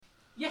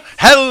Yes.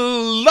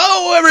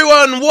 Hello,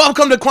 everyone.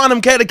 Welcome to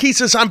Quantum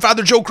Catechesis. I'm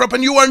Father Joe Krupp,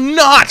 and you are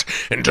not.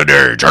 And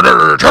today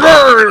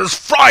is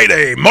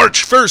Friday,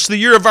 March 1st, the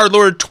year of our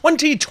Lord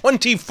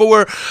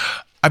 2024.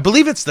 I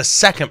believe it's the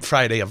second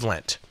Friday of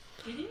Lent.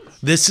 It is.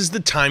 This is the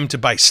time to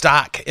buy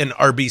stock in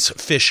Arby's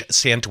fish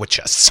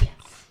sandwiches.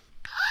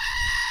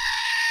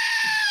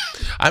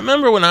 I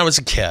remember when I was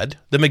a kid,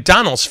 the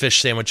McDonald's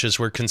fish sandwiches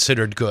were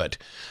considered good.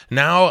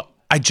 Now,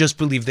 I just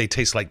believe they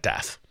taste like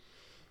death.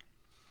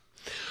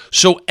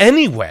 So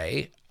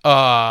anyway,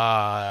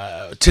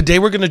 today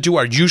we're going to do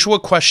our usual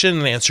question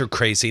and answer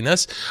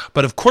craziness.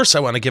 But of course, I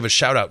want to give a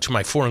shout out to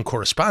my foreign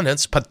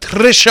correspondents,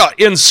 Patricia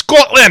in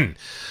Scotland,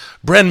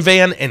 Bren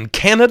Van in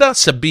Canada,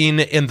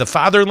 Sabine in the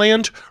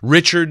fatherland,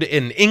 Richard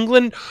in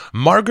England,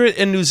 Margaret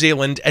in New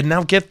Zealand, and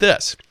now get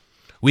this.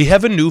 We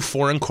have a new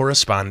foreign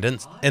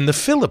correspondent in the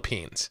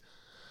Philippines.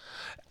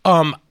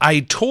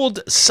 I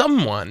told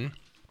someone,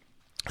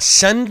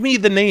 send me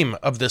the name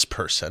of this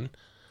person,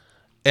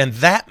 and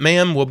that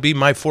man will be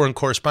my foreign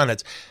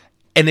correspondent.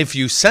 And if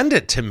you send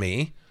it to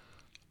me,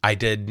 I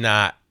did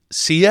not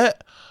see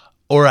it,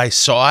 or I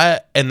saw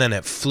it, and then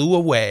it flew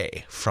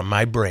away from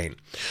my brain.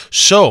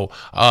 So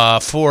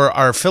for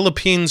our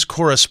Philippines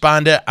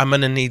correspondent, I'm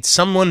going to need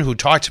someone who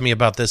talked to me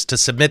about this to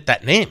submit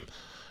that name,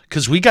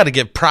 because we got to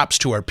give props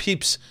to our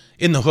peeps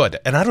in the hood,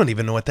 and I don't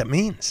even know what that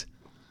means.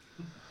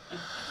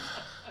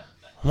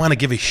 I want to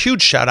give a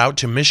huge shout out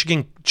to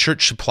Michigan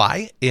Church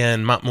Supply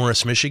in Mount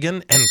Morris,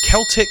 Michigan, and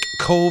Celtic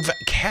Cove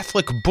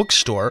Catholic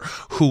Bookstore,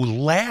 who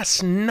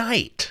last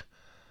night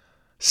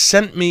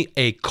sent me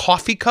a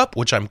coffee cup,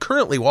 which I'm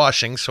currently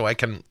washing so I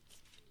can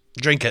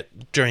drink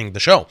it during the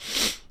show,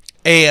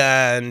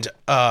 and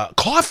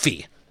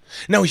coffee.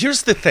 Now,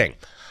 here's the thing.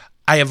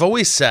 I have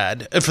always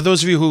said, for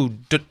those of you who,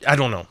 I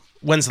don't know,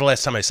 when's the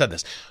last time I said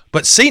this,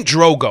 but St.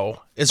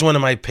 Drogo is one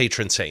of my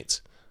patron saints.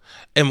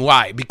 And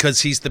why?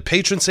 Because he's the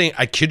patron saint,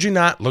 I kid you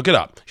not, look it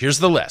up. Here's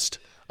the list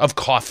of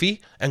coffee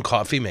and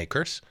coffee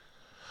makers,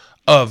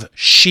 of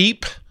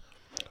sheep,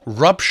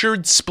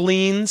 ruptured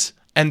spleens,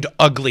 and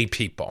ugly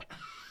people.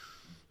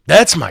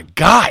 That's my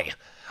guy.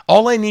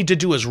 All I need to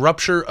do is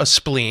rupture a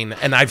spleen,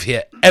 and I've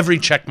hit every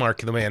check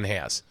mark the man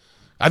has.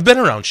 I've been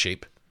around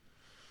sheep.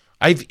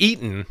 I've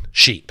eaten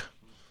sheep.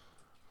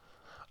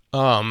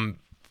 Where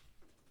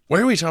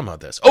are we talking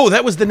about this? Oh,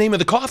 that was the name of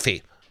the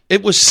coffee.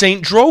 It was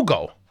St.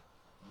 Drogo.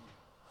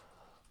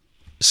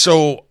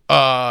 So,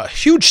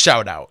 huge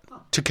shout out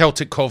to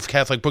Celtic Cove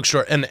Catholic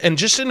Bookstore, and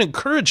just an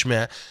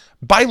encouragement,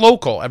 buy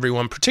local,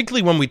 everyone,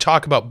 particularly when we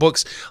talk about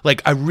books.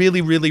 Like, I really,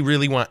 really,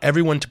 really want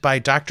everyone to buy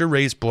Dr.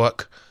 Ray's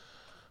book,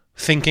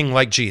 Thinking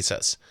Like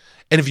Jesus.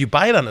 And if you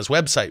buy it on his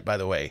website, by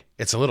the way,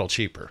 it's a little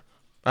cheaper.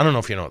 I don't know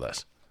if you know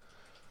this.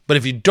 But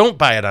if you don't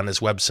buy it on his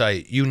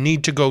website, you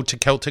need to go to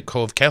Celtic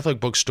Cove Catholic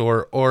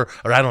Bookstore, or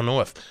I don't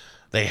know if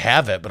they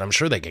have it, but I'm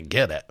sure they can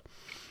get it.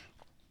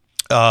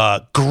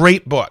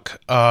 Great book.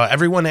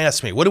 Everyone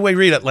asks me, what do I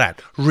read at Lent?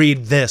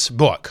 Read this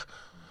book.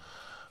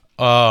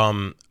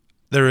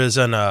 There is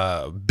an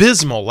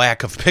abysmal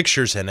lack of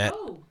pictures in it.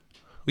 Oh,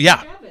 yeah.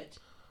 I have it.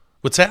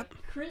 What's that?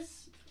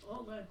 Chris,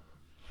 hold on.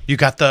 You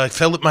got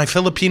my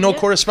Filipino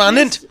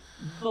correspondent? Chris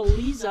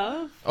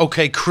Beliza.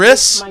 Okay,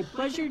 Chris. My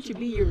pleasure to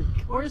be your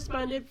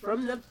correspondent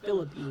from the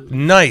Philippines.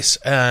 Nice.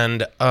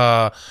 And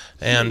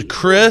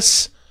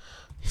Chris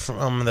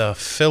from the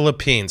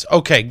Philippines.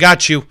 Okay,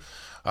 got you.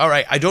 All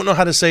right, I don't know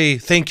how to say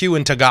thank you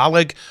in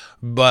Tagalog,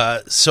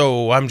 but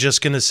so I'm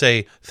just going to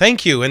say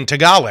thank you in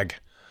Tagalog.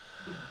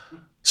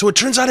 So it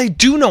turns out I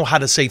do know how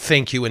to say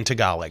thank you in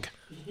Tagalog.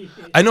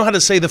 I know how to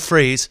say the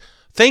phrase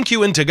thank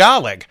you in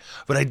Tagalog,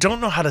 but I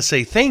don't know how to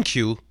say thank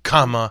you,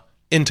 comma,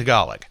 in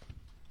Tagalog.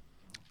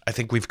 I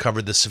think we've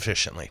covered this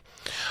sufficiently.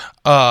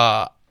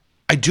 I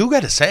do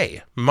got to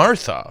say,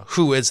 Martha,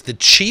 who is the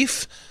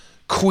chief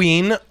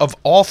queen of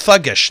all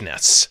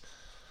thuggishness,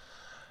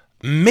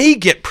 may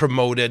get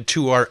promoted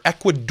to our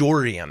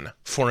Ecuadorian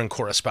foreign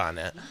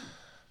correspondent,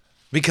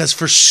 because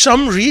for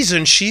some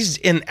reason she's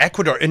in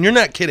Ecuador, and you're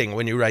not kidding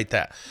when you write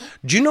that.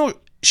 Do you know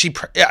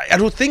I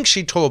don't think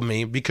she told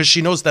me, because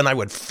she knows then I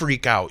would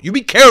freak out. You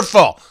be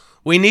careful.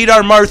 We need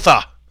our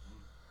Martha.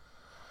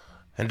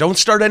 And don't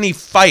start any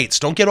fights.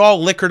 Don't get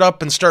all liquored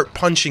up and start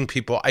punching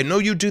people. I know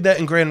you do that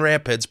in Grand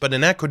Rapids, but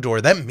in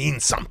Ecuador, that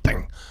means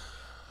something.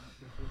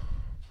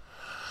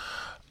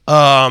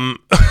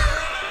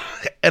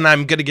 And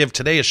I'm going to give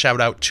today a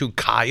shout out to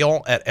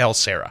Kyle at El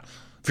Serra.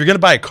 If you're going to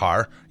buy a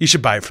car, you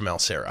should buy it from El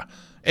Serra.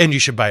 And you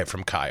should buy it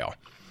from Kyle.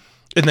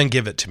 And then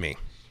give it to me.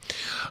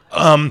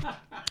 I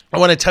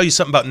want to tell you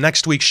something about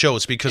next week's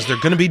shows, because they're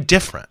going to be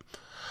different.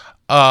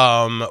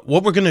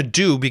 What we're going to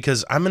do,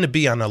 because I'm going to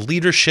be on a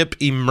leadership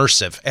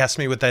immersive. Ask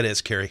me what that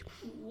is, Carrie.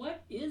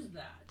 What is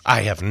that?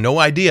 I have no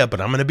idea, but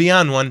I'm going to be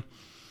on one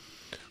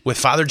with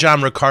Father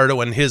John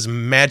Ricardo and his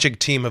magic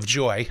team of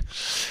joy.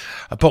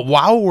 But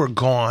while we're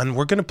gone,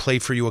 we're going to play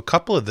for you a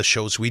couple of the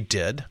shows we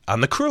did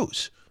on the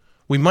cruise.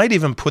 We might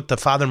even put the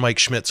Father Mike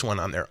Schmitz one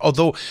on there.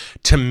 Although,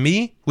 to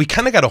me, we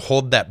kind of got to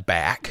hold that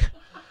back.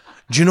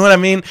 Do you know what I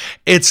mean?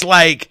 It's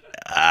like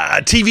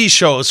TV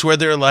shows where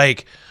they're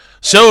like,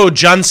 So,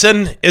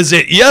 Johnson, is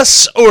it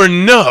yes or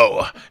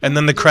no? And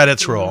then the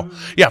credits roll.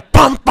 Yeah,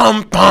 bum,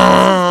 bum,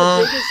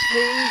 bum. Biggest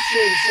thing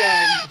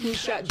since Who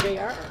Shot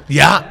JR.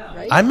 Yeah,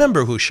 Right? I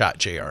remember Who Shot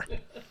JR.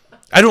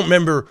 I don't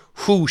remember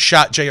who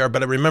shot JR,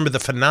 but I remember the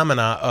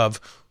phenomena of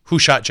Who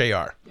Shot JR.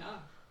 Yeah.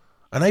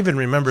 And I even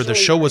remember the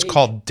show was Great.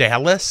 called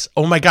Dallas.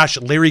 Oh my gosh,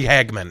 Larry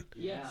Hagman.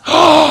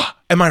 Yeah.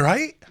 Am I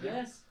right?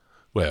 Yes.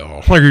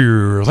 Well, thank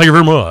you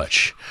very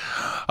much.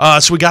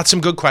 So we got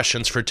some good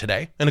questions for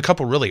today, and a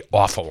couple really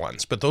awful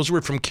ones, but those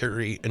were from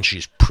Carrie, and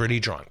she's pretty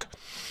drunk.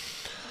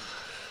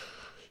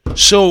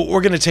 So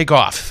we're going to take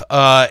off.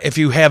 If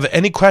you have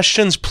any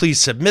questions,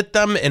 please submit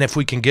them, and if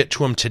we can get to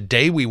them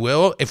today, we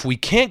will. If we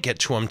can't get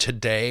to them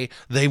today,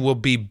 they will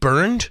be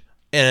burned,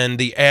 and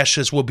the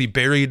ashes will be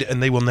buried,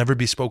 and they will never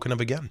be spoken of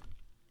again.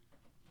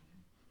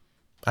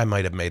 I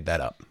might have made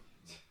that up.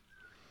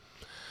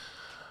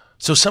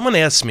 So someone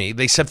asked me,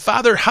 they said,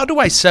 Father, how do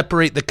I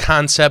separate the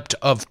concept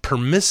of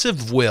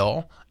permissive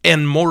will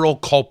and moral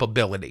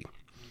culpability?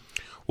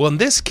 Well, in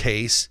this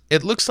case,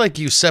 it looks like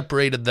you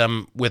separated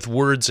them with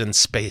words and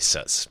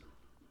spaces.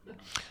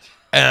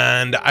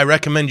 And I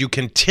recommend you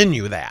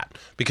continue that,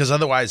 because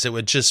otherwise it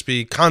would just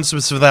be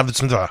concepts of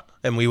that,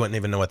 and we wouldn't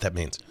even know what that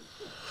means.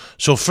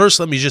 So first,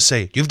 let me just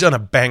say, you've done a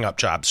bang-up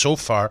job so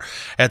far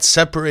at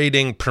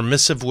separating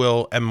permissive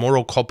will and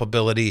moral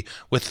culpability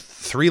with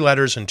 3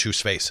 letters and 2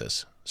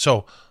 spaces.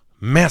 So,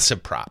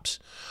 massive props.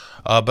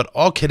 But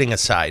all kidding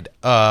aside,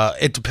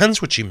 it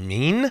depends what you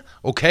mean,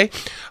 okay?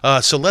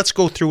 So let's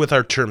go through with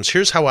our terms.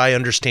 Here's how I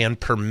understand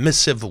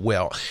permissive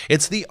will.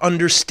 It's the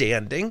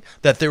understanding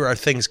that there are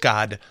things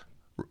God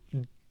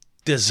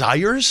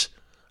desires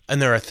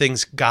and there are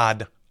things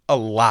God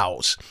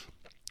allows.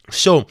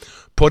 So,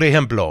 por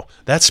ejemplo,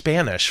 that's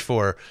Spanish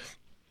for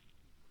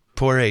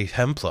por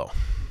ejemplo.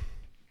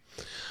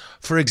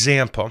 For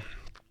example,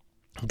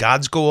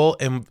 God's goal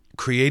in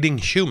creating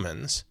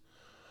humans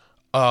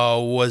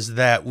was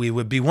that we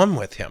would be one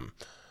with him,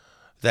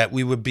 that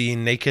we would be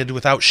naked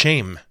without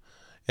shame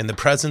in the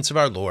presence of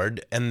our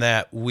Lord, and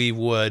that we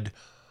would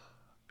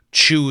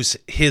choose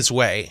his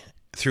way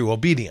through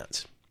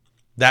obedience.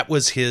 That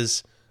was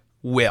his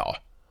will.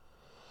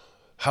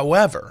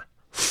 However,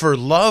 for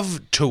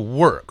love to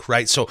work,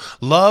 right? So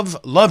love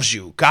loves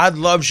you. God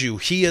loves you.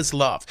 He is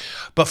love.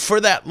 But for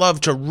that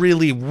love to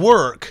really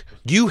work,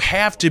 you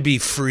have to be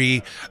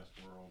free.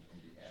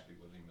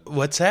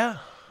 What's that?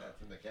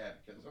 That's in the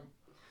catechism.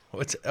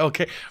 What's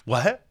okay?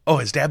 What? Oh,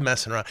 is Dad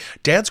messing around?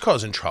 Dad's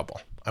causing trouble.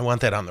 I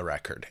want that on the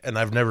record, and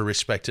I've never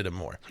respected him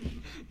more.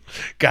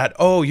 God,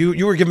 oh,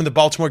 you were given the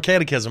Baltimore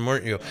Catechism,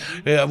 weren't you?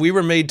 We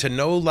were made to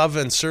know, love,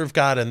 and serve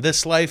God in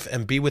this life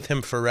and be with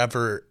him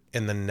forever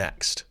in the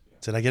next.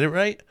 Did I get it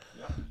right?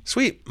 Yeah.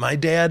 Sweet. My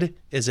dad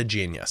is a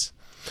genius.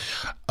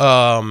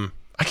 I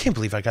can't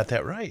believe I got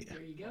that right.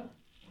 There you go.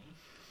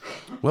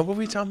 What were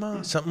we talking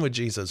about? Something with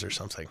Jesus or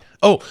something.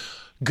 Oh,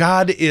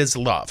 God is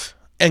love,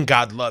 and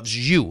God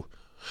loves you.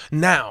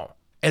 Now,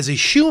 as a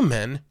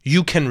human,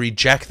 you can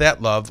reject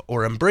that love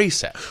or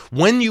embrace it.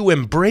 When you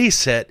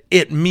embrace it,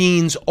 it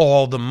means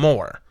all the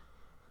more.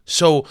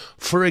 So,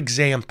 for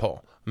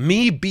example,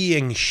 me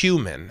being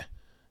human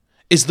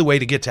is the way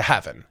to get to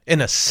heaven, in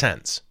a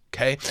sense,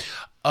 okay?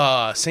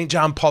 St.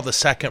 John Paul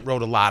II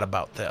wrote a lot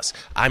about this.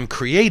 I'm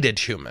created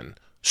human,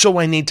 so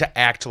I need to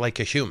act like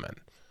a human.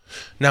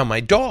 Now,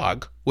 my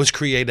dog was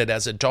created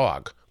as a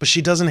dog, but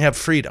she doesn't have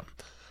freedom.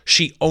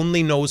 She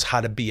only knows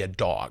how to be a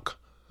dog.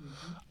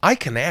 I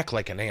can act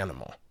like an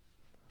animal.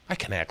 I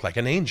can act like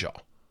an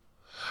angel.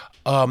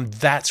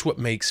 That's what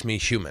makes me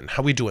human.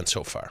 How we doing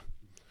so far?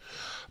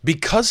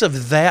 Because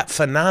of that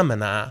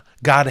phenomena,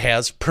 God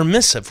has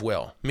permissive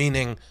will,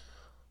 meaning,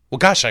 well,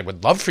 gosh, I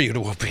would love for you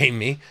to obey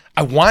me.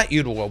 I want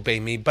you to obey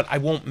me, but I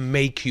won't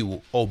make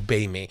you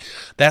obey me.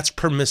 That's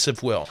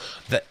permissive will.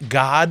 That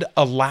God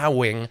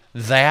allowing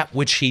that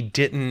which he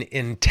didn't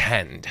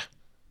intend.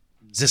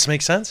 Does this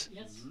make sense?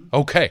 Yes.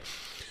 Okay.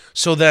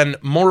 So then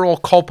moral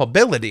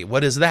culpability,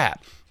 what is that?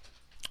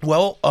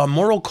 Well,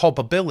 moral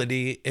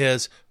culpability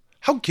is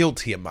how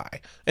guilty am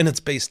I? And it's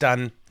based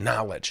on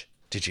knowledge.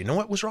 Did you know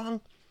what was wrong?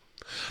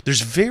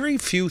 There's very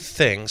few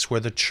things where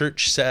the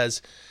church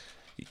says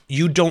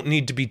you don't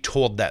need to be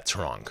told that's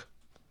wrong,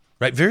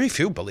 right? Very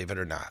few, believe it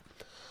or not.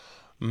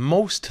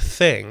 Most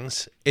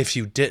things, if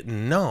you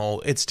didn't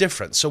know, it's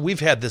different. So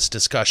we've had this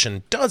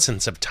discussion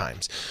dozens of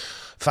times.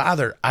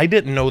 Father, I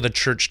didn't know the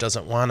church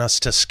doesn't want us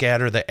to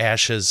scatter the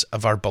ashes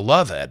of our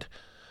beloved,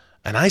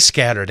 and I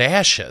scattered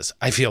ashes.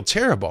 I feel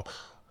terrible.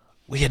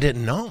 Well, you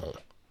didn't know.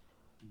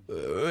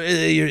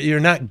 You're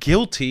not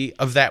guilty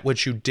of that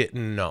which you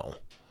didn't know.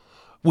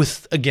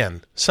 With,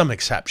 again, some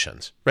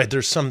exceptions, right?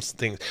 There's some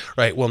things,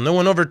 right? Well, no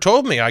one ever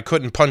told me I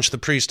couldn't punch the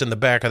priest in the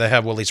back of the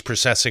head while he's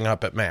processing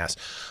up at Mass.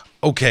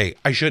 Okay,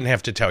 I shouldn't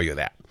have to tell you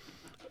that,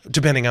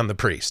 depending on the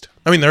priest.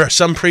 I mean, there are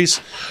some priests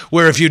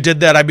where if you did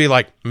that, I'd be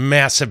like,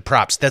 massive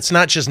props. That's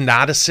not just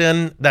not a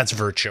sin, that's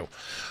virtue.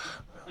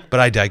 But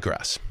I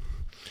digress.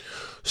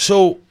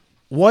 So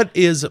what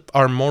is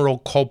our moral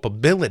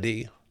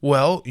culpability?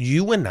 Well,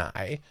 you and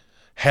I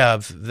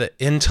have the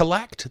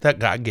intellect that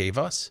God gave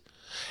us.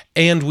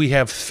 and we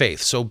have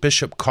faith. So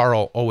Bishop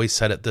Carl always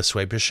said it this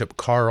way, Bishop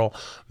Carl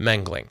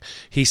Mengling.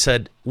 He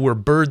said, we're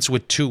birds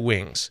with two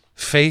wings,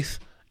 faith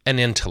and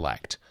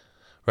intellect,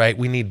 right?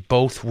 We need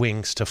both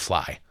wings to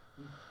fly.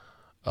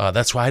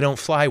 That's why I don't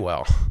fly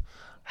well.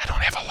 I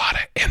don't have a lot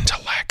of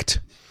intellect.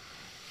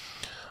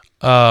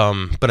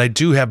 But I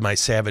do have my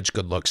savage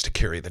good looks to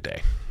carry the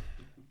day.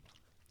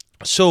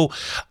 So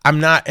I'm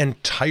not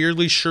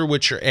entirely sure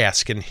what you're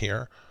asking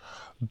here,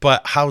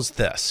 but how's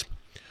this?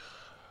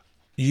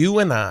 You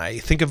and I,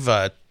 think of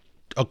a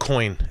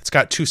coin. It's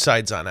got two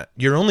sides on it.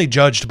 You're only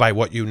judged by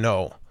what you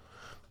know.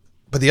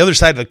 But the other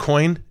side of the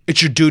coin,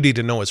 it's your duty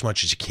to know as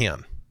much as you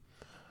can.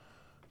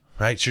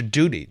 Right? It's your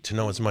duty to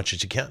know as much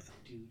as you can.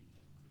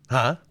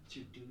 Huh? It's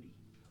your duty.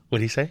 What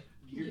do you say?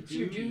 It's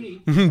your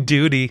duty.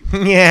 Duty.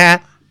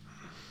 Yeah.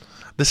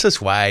 This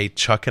is why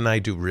Chuck and I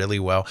do really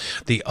well.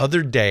 The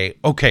other day,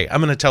 okay,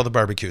 I'm going to tell the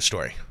barbecue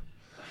story.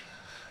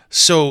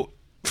 So,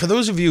 for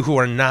those of you who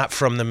are not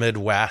from the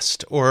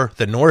Midwest or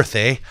the North,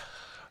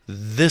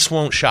 this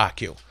won't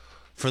shock you.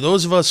 For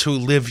those of us who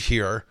live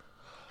here,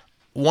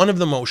 one of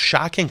the most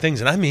shocking things,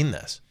 and I mean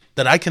this,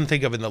 that I can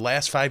think of in the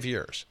last 5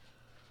 years,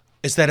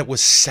 is that it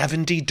was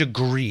 70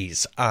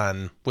 degrees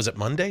on, was it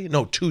Monday?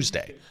 No,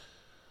 Tuesday.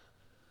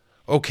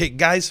 Okay,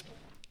 guys,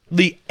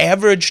 the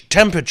average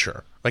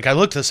temperature, like I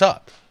looked this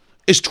up,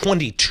 is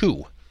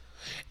 22.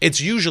 It's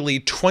usually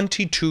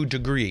 22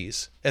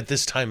 degrees at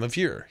this time of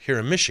year here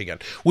in Michigan,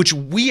 which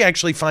we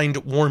actually find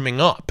warming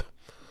up.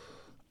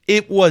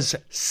 It was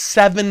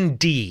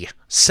 70,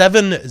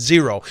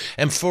 7-0.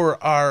 And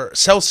for our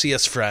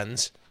Celsius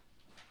friends,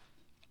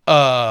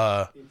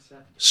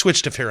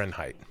 switch to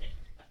Fahrenheit.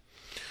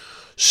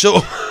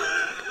 So,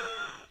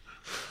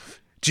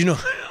 do you know,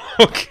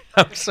 okay,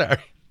 I'm sorry.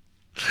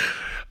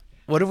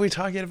 What are we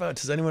talking about?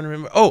 Does anyone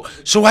remember? Oh,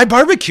 so I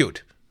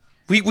barbecued.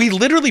 We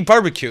literally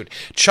barbecued.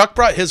 Chuck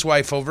brought his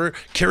wife over,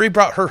 Carrie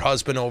brought her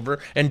husband over,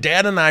 and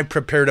Dad and I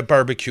prepared a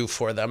barbecue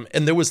for them.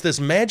 And there was this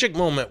magic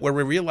moment where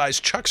we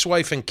realized Chuck's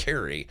wife and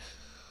Carrie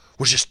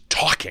were just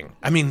talking.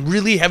 I mean,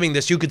 really having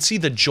this, you could see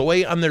the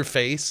joy on their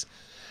face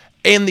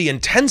and the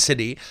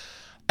intensity.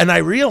 And I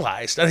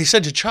realized, and I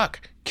said to Chuck,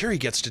 Carrie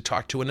gets to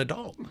talk to an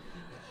adult.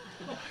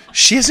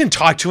 She hasn't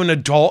talked to an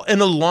adult in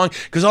a long,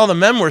 because all the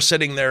men were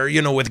sitting there,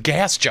 you know, with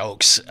gas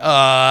jokes.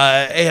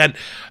 And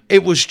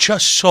it was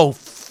just so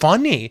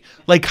funny,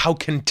 like how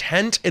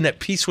content and at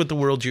peace with the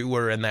world you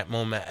were in that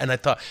moment. And I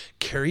thought,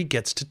 Carrie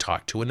gets to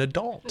talk to an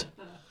adult.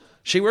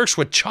 She works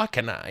with Chuck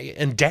and I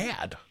and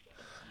Dad.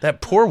 That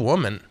poor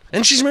woman.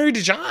 And she's married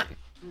to John.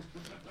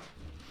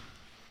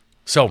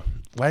 So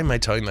why am I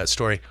telling that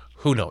story?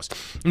 Who knows?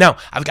 Now,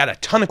 I've got a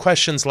ton of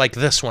questions like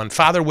this one.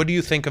 Father, what do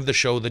you think of the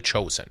show The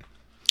Chosen?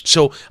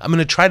 So I'm going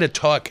to try to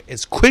talk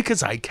as quick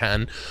as I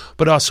can,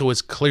 but also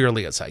as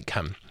clearly as I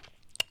can.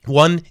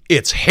 One,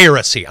 it's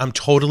heresy. I'm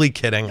totally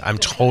kidding.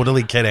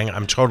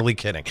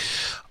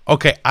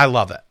 Okay, I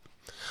love it.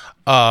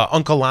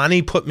 Uncle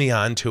Lonnie put me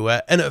onto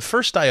it, and at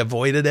first I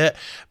avoided it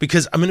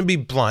because I'm going to be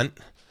blunt.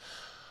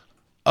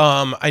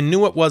 I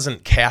knew it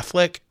wasn't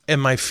Catholic,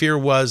 and my fear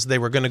was they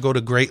were going to go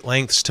to great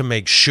lengths to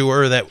make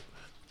sure that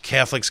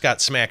Catholics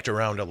got smacked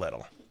around a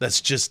little.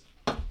 That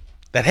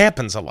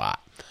happens a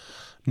lot.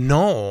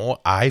 No,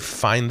 I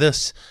find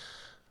this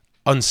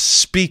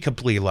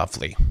unspeakably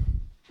lovely.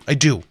 I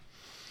do.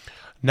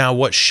 Now,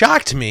 what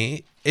shocked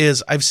me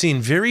is I've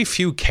seen very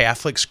few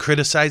Catholics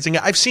criticizing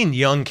it. I've seen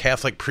young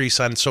Catholic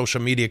priests on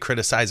social media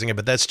criticizing it,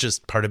 but that's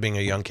just part of being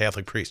a young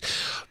Catholic priest.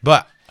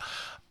 But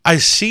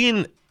I've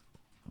seen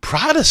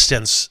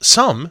Protestants,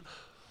 some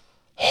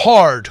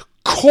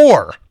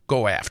hardcore,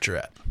 go after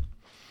it.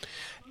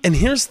 And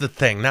here's the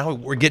thing. Now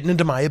we're getting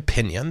into my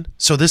opinion,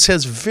 so this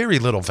has very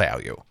little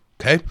value,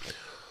 okay?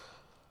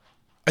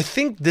 I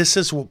think this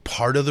is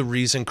part of the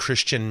reason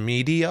Christian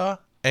media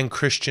and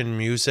Christian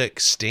music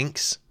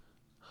stinks.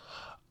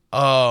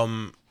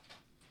 And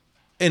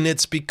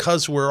it's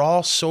because we're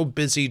all so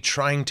busy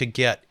trying to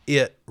get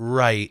it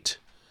right.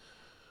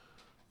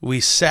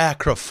 We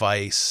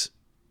sacrifice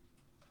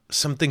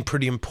something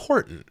pretty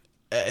important.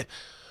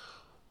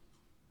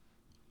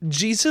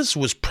 Jesus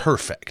was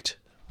perfect,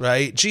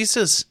 right?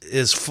 Jesus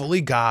is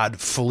fully God,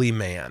 fully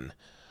man.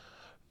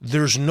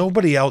 There's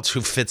nobody else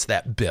who fits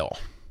that bill.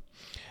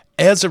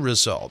 As a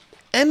result,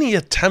 any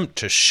attempt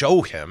to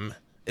show him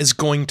is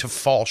going to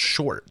fall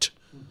short.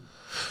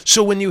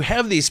 So when you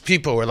have these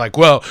people who are like,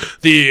 well,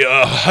 the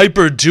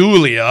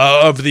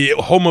hyperdulia of the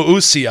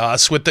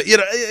homoousios with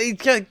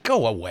the,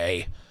 go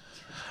away.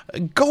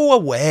 Go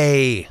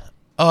away.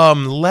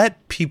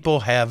 Let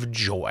people have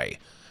joy.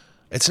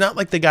 It's not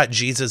like they got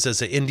Jesus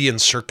as an Indian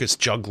circus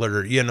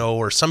juggler,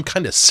 or some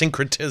kind of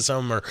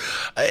syncretism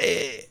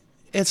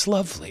it's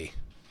lovely.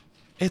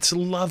 It's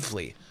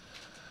lovely.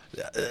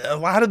 A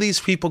lot of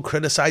these people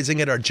criticizing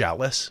it are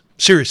jealous.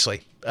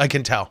 Seriously, I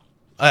can tell.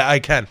 I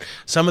can.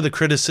 Some of the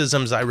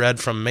criticisms I read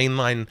from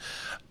mainline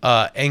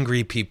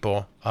angry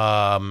people,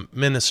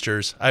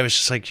 ministers, I was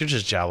just like, you're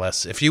just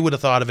jealous. If you would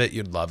have thought of it,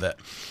 you'd love it.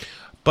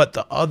 But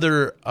the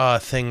other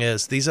thing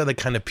is, these are the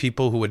kind of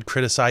people who would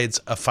criticize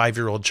a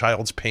 5-year-old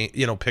child's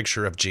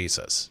picture of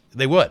Jesus.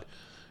 They would.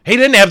 He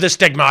didn't have the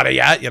stigmata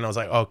yet. It's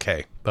like,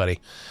 okay, buddy.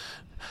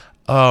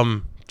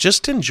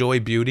 Just enjoy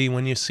beauty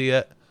when you see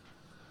it.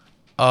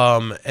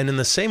 And in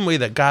the same way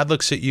that God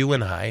looks at you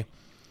and I,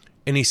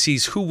 and he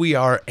sees who we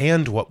are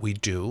and what we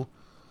do,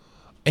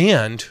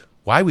 and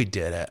why we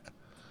did it,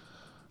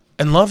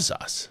 and loves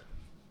us.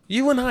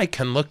 You and I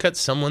can look at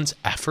someone's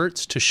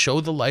efforts to show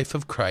the life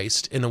of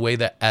Christ in a way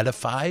that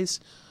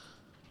edifies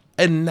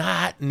and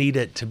not need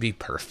it to be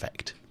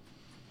perfect.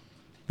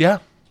 Yeah,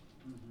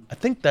 I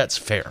think that's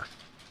fair.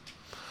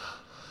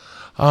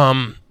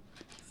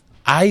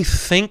 I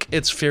think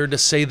it's fair to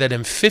say that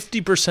in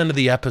 50% of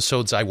the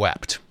episodes I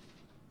wept.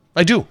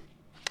 I do.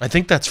 I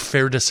think that's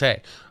fair to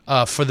say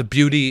for the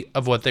beauty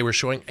of what they were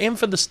showing and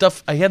for the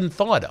stuff I hadn't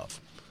thought of.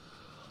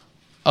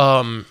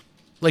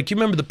 Like, you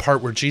remember the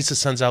part where Jesus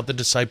sends out the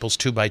disciples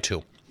 2 by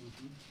 2?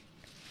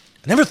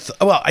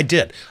 I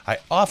did. I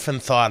often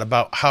thought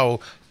about how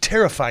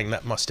terrifying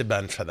that must have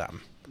been for them.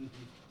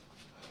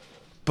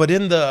 But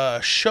in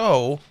the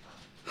show,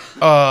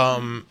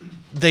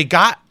 they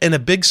got in a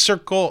big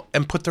circle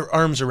and put their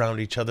arms around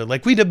each other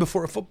like we did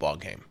before a football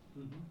game.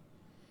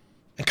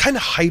 And kind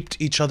of hyped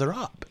each other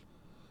up.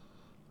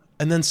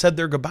 And then said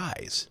their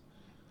goodbyes.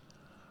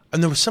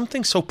 And there was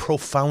something so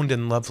profound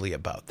and lovely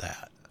about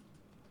that.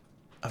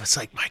 I was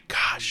like, my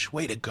gosh,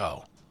 way to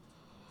go.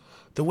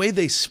 The way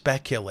they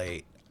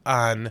speculate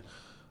on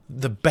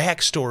the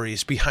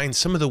backstories behind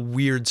some of the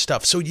weird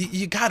stuff. So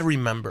you got to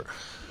remember,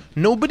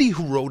 nobody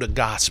who wrote a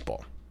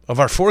gospel,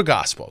 of our 4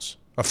 gospels,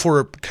 our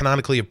 4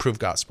 canonically approved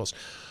gospels,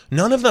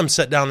 none of them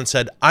sat down and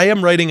said, I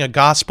am writing a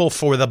gospel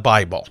for the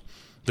Bible.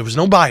 There was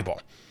no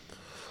Bible.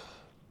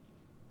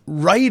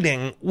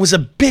 Writing was a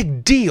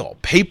big deal.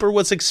 Paper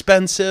was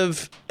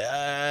expensive,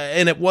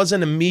 and it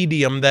wasn't a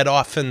medium that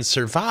often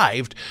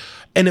survived.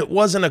 And it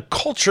wasn't a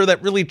culture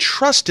that really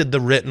trusted the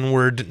written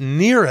word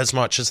near as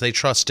much as they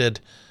trusted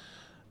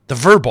the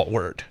verbal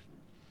word,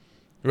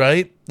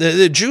 right?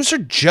 The Jews are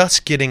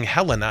just getting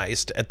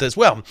Hellenized at this.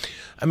 Well,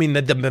 I mean,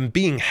 they've been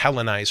being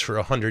Hellenized for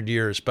 100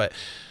 years, but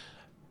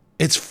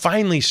it's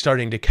finally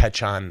starting to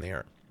catch on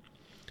there.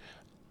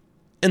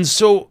 And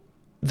so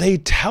they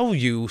tell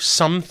you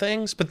some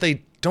things, but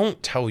they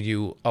don't tell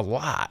you a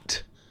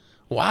lot.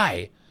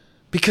 Why?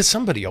 Because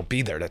somebody will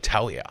be there to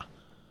tell you.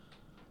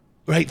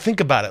 Right? Think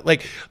about it.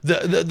 Like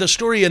the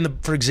story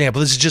for example,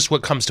 this is just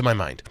what comes to my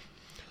mind.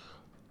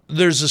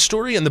 There's a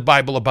story in the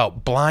Bible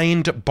about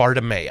blind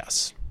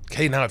Bartimaeus.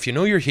 Okay, now if you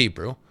know your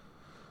Hebrew,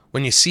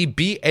 when you see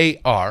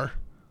B-A-R,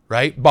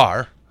 right,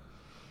 bar,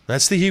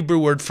 that's the Hebrew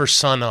word for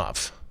son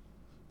of.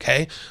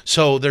 Okay,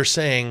 so they're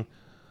saying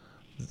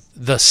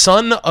the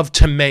son of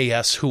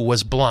Timaeus who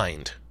was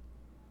blind.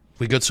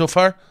 We good so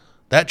far?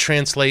 That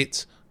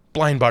translates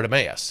blind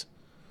Bartimaeus.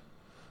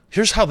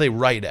 Here's how they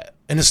write it.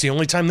 And it's the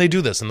only time they do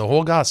this in the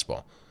whole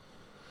gospel.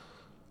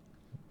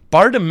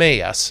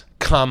 Bartimaeus,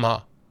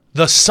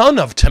 the son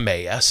of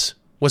Timaeus,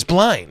 was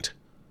blind.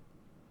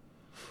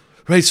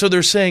 Right, so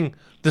they're saying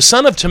the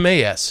son of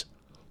Timaeus,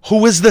 who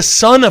was the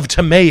son of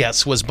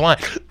Timaeus, was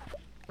blind.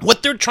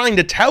 What they're trying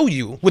to tell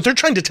you, what they're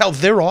trying to tell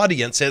their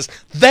audience is,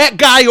 that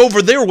guy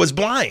over there was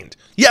blind.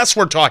 Yes,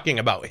 we're talking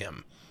about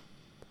him.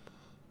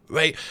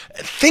 Right?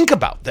 Think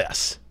about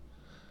this.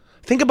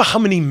 Think about how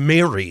many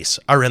Marys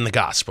are in the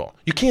gospel.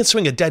 You can't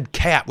swing a dead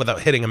cat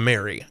without hitting a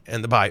Mary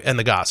in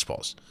the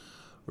gospels,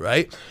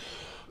 right?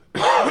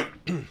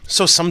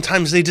 So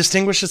sometimes they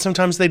distinguish it,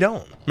 sometimes they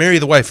don't. Mary,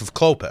 the wife of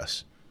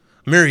Clopas.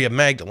 Mary of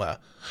Magdala.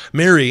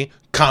 Mary,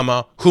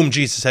 whom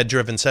Jesus had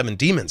driven 7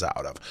 demons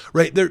out of,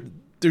 right?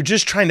 They're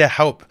just trying to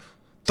help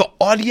the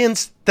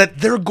audience that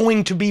they're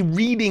going to be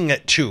reading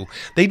it to.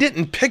 They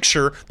didn't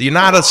picture the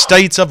United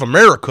States of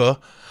America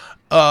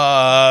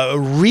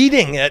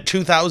reading it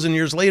 2,000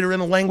 years later in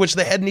a language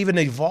that hadn't even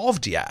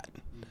evolved yet.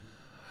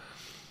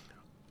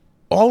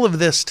 All of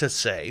this to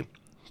say,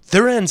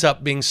 there ends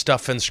up being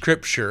stuff in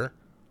Scripture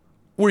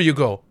where you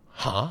go,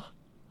 huh?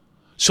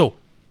 So,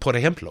 por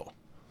ejemplo,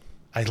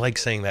 I like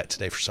saying that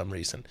today for some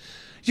reason.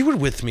 You were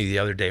with me the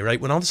other day, right?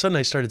 When all of a sudden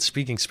I started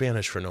speaking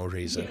Spanish for no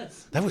reason.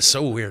 Yes. That was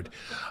so weird.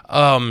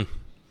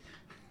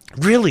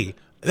 Really,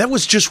 that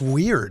was just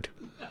weird.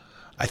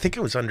 I think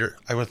I was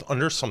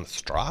under some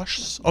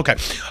strash. Okay.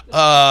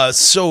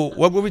 So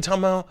what were we talking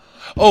about?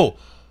 Oh,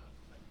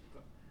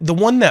 the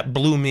one that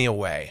blew me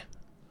away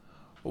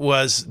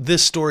was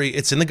this story.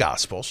 It's in the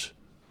Gospels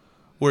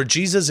where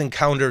Jesus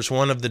encounters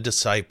one of the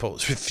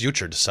disciples,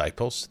 future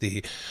disciples,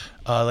 the,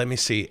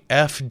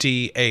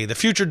 FDA, the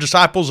future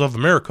disciples of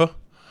America.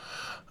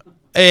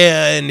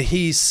 And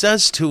he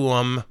says to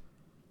him,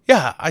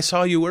 yeah, I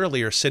saw you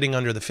earlier sitting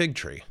under the fig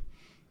tree.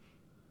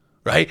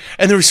 Right?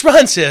 And the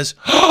response is,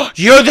 oh,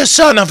 you're the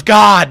Son of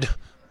God.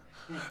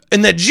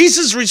 And that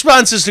Jesus'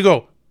 response is to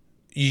go,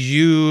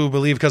 you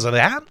believe because of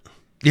that?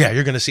 Yeah,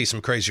 you're going to see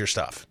some crazier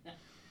stuff.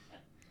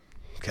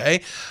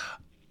 Okay?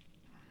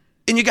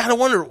 And you got to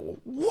wonder,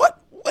 what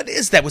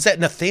is that? Was that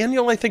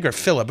Nathaniel, I think, or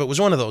Philip? It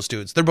was one of those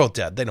dudes. They're both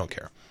dead. They don't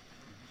care.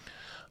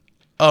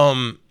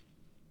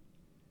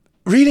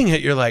 Reading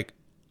it, you're like,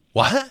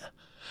 what?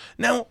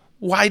 Now,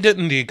 why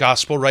didn't the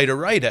gospel writer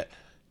write it?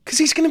 Because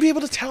he's going to be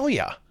able to tell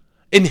you.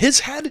 In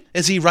his head,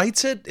 as he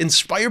writes it,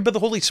 inspired by the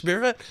Holy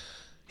Spirit,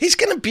 he's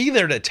going to be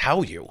there to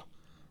tell you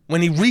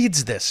when he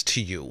reads this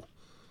to you.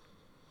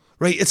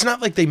 Right? It's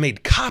not like they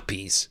made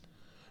copies.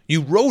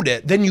 You wrote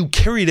it, then you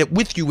carried it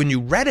with you when you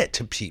read it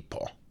to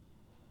people.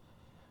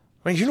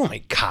 Right? You don't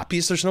make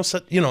copies. There's no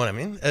such, you know what I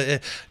mean?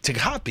 To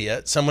copy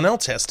it, someone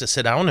else has to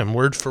sit down and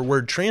word for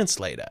word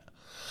translate it.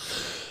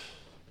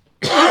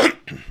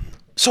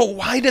 So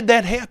why did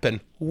that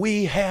happen?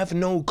 We have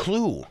no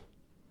clue.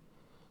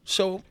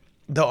 So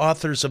the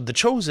authors of The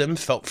Chosen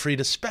felt free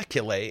to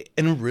speculate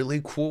in a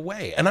really cool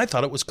way. And I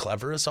thought it was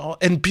clever as all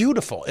and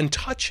beautiful and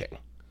touching.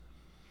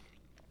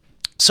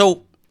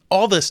 So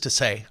all this to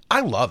say, I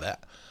love it.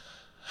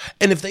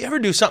 And if they ever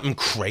do something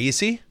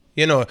crazy,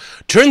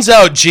 turns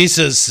out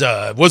Jesus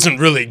wasn't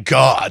really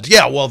God.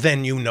 Yeah, well,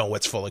 then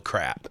it's full of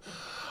crap.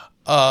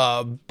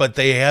 But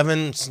they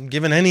haven't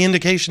given any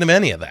indication of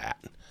any of that.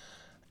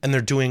 And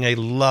they're doing a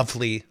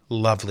lovely,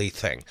 lovely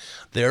thing.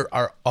 There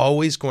are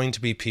always going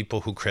to be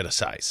people who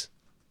criticize.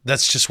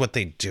 That's just what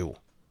they do,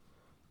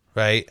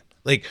 right?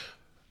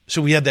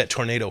 So we had that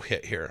tornado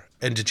hit here.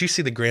 And did you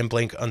see the Grand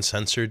Blanc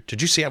Uncensored?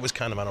 Did you see I was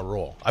kind of on a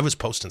roll? I was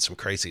posting some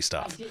crazy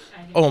stuff. I did.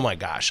 Oh my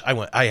gosh,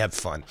 I had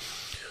fun.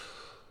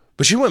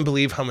 But you wouldn't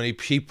believe how many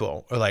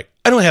people are like,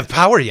 I don't have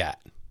power yet.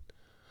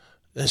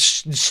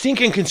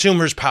 Stinking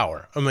consumers'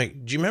 power. I'm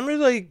like, do you remember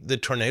the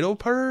tornado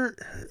part?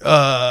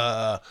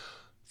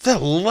 The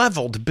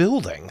leveled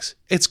buildings,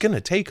 it's going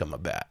to take them a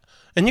bit.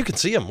 And you can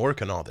see them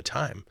working all the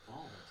time.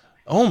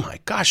 Oh my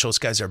gosh, those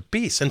guys are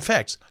beasts. In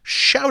fact,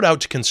 shout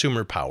out to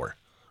Consumer Power.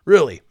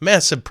 Really,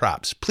 massive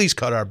props. Please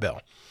cut our bill.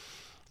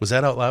 Was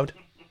that out loud?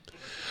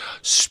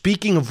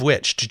 Speaking of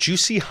which, did you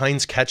see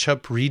Heinz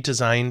Ketchup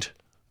redesigned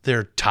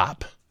their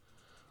top?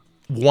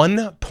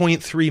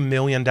 $1.3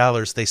 million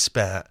they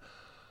spent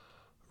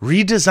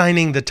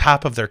redesigning the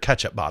top of their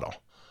ketchup bottle.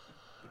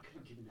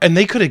 And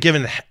they could have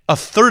given a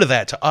third of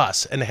that to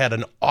us and had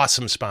an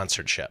awesome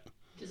sponsorship.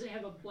 Does it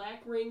have a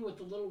black ring with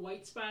a little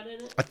white spot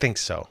in it? I think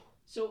so.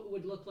 So it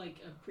would look like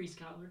a priest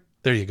collar?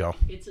 There you go.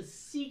 It's a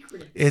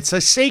secret. It's a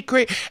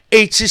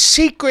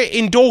secret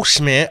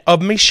endorsement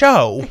of my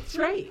show. That's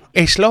right.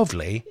 It's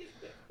lovely.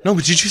 No,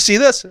 but did you see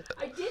this?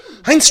 I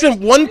didn't. Heinz spent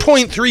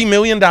 $1.3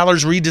 million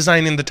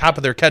redesigning the top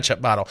of their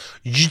ketchup bottle.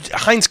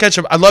 Heinz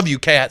Ketchup, I love you,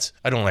 cats.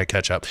 I don't like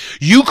ketchup.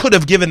 You could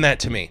have given that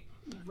to me.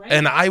 Right.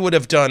 And I would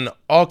have done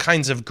all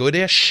kinds of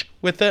goodish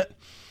with it.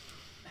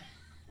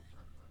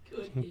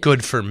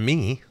 Good for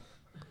me.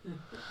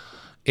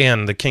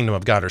 And the kingdom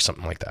of God or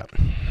something like that.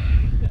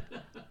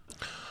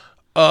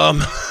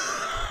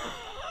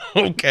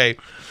 Okay.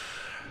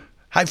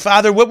 Hi,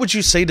 Father. What would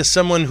you say to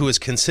someone who is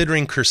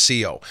considering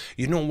Cursillo?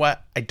 You know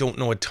what? I don't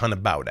know a ton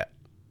about it.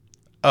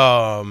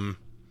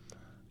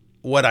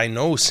 What I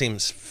know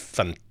seems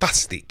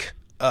fantastic.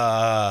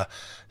 I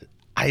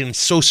am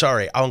so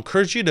sorry. I'll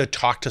encourage you to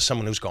talk to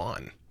someone who's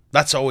gone.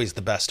 That's always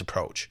the best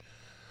approach.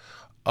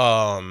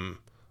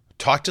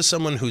 Talk to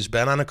someone who's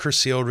been on a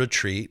Cursillo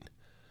retreat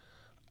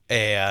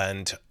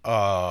and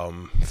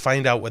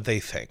find out what they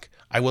think.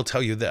 I will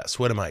tell you this.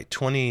 What am I,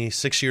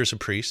 26 years a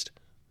priest?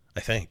 I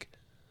think.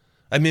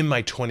 I'm in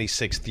my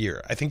 26th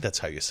year. I think that's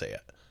how you say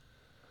it.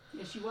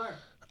 Yes, you are.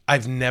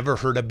 I've never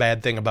heard a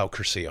bad thing about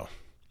Cursillo.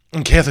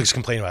 And Catholics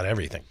complain about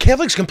everything.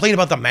 Catholics complain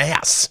about the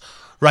Mass,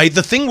 right?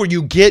 The thing where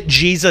you get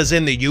Jesus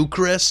in the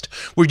Eucharist,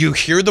 where you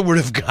hear the Word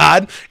of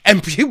God,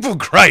 and people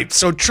gripe.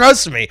 So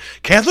trust me,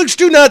 Catholics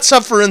do not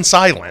suffer in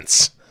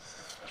silence.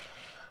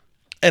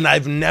 And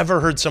I've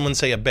never heard someone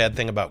say a bad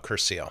thing about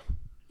Cursillo.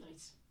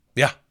 Nice.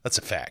 Yeah, that's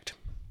a fact.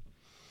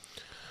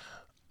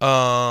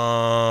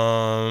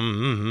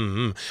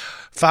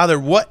 Father,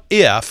 what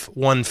if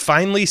one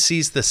finally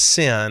sees the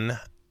sin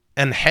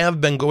and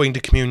have been going to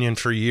communion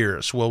for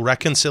years? Will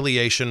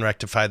reconciliation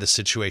rectify the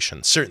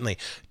situation? Certainly.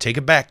 Take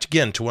it back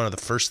again to one of the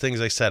first things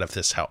I said, if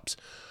this helps.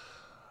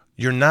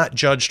 You're not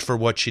judged for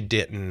what you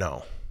didn't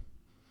know.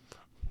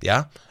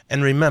 Yeah?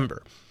 And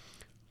remember,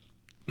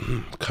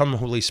 come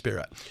Holy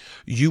Spirit,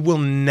 you will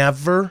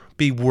never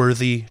be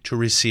worthy to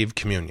receive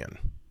communion.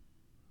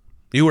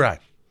 You or I.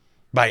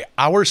 By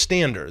our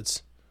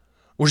standards,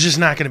 we're just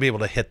not going to be able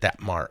to hit that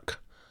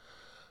mark.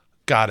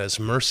 God is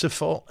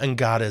merciful, and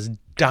God is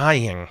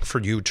dying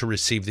for you to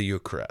receive the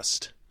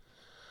Eucharist.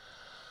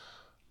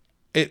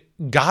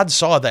 God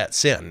saw that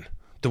sin,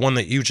 the one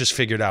that you just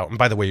figured out. And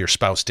by the way, your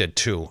spouse did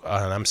too.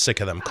 And I'm sick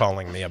of them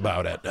calling me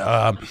about it.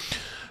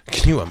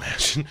 Can you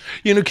imagine?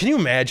 Can you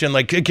imagine?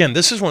 Like, again,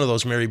 this is one of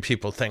those married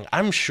people thing.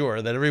 I'm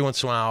sure that every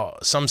once in a while,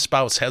 some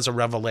spouse has a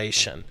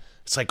revelation.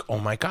 It's like, oh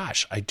my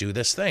gosh, I do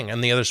this thing.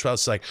 And the other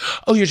spouse is like,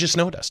 oh, you just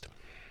noticed.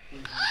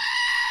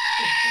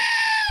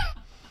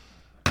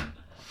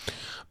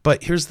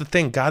 But here's the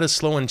thing. God is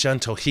slow and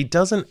gentle. He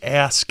doesn't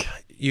ask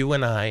you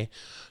and I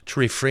to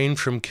refrain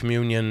from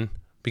communion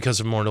because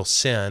of mortal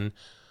sin,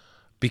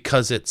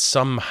 because it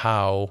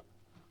somehow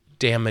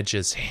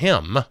damages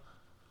him.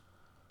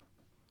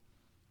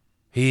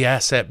 He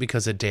asks that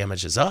because it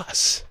damages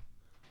us.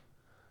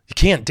 You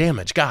can't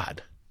damage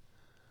God.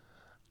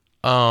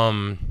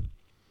 So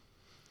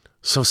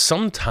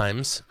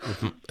sometimes,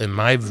 in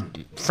my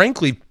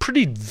frankly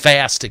pretty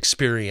vast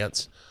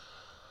experience,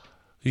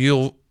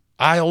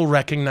 I'll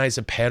recognize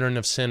a pattern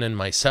of sin in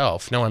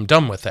myself. Now I'm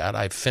done with that.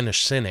 I've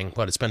finished sinning.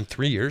 It's been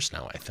 3 years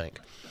now, I think.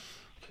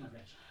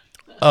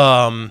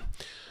 And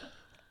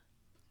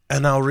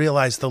I'll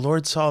realize the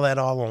Lord saw that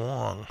all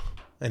along,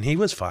 and he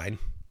was fine.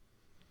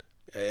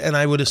 And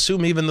I would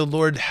assume even the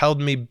Lord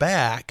held me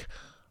back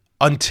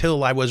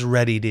until I was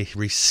ready to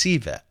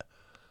receive it.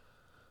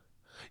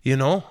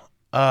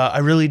 I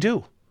really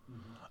do.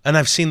 And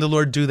I've seen the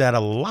Lord do that a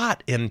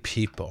lot in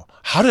people.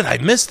 How did I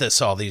miss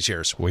this all these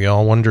years? We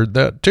all wondered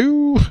that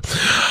too.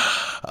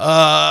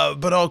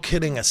 But all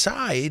kidding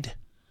aside,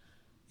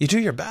 you do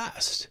your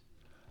best.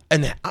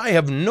 And I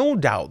have no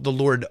doubt the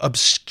Lord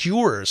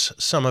obscures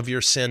some of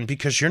your sin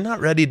because you're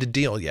not ready to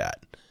deal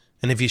yet.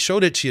 And if he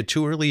showed it to you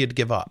too early, you'd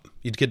give up.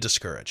 You'd get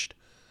discouraged.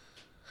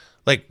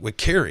 Like with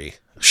Carrie,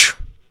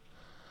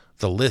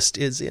 the list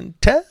is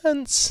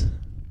intense.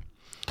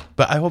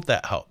 But I hope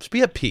that helps.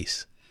 Be at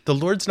peace. The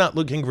Lord's not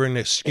looking for an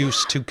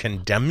excuse to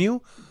condemn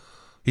you.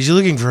 He's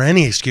looking for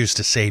any excuse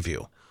to save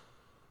you.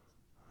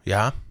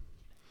 Yeah?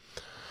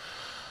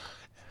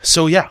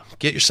 So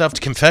get yourself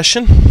to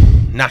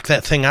confession, knock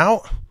that thing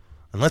out,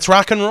 and let's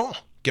rock and roll.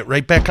 Get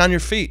right back on your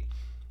feet.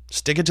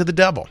 Stick it to the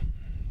devil.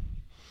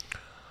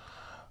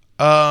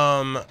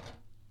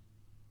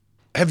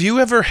 Have you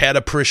ever had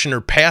a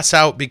parishioner pass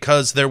out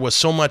because there was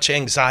so much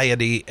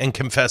anxiety in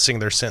confessing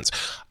their sins?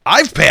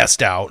 I've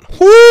passed out.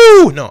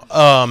 Woo!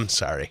 No,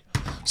 sorry.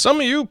 Some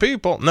of you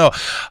people. No,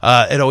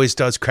 it always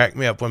does crack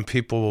me up when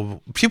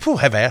people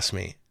have asked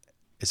me,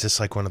 is this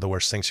like one of the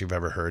worst things you've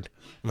ever heard?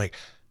 I'm like,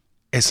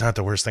 it's not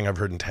the worst thing I've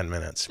heard in 10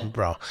 minutes.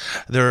 Bro,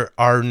 there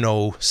are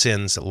no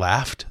sins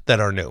left that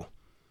are new.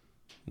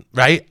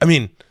 Right? I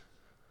mean,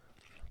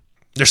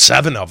 there's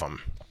 7 of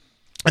them.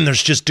 And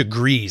there's just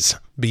degrees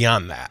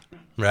beyond that.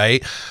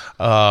 Right?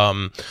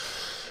 No.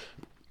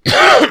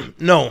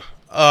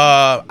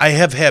 I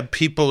have had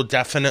people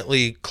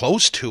definitely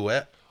close to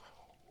it.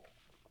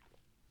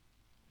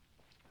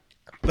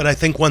 But I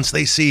think once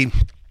they see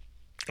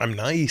I'm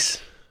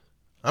nice,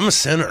 I'm a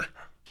sinner.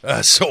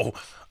 So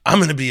I'm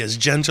going to be as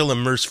gentle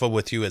and merciful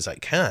with you as I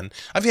can.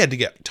 I've had to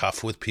get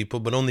tough with people,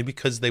 but only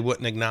because they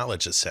wouldn't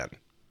acknowledge a sin.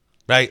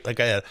 Right? Like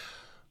no,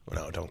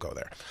 don't go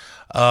there.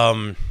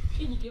 Can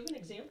you give an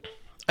example?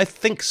 I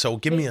think so.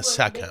 Give me a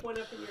second. Make one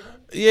up in your head.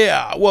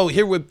 Yeah, well,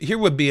 here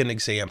would be an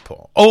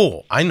example.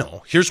 Oh, I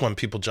know. Here's one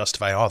people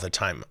justify all the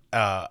time.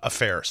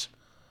 Affairs.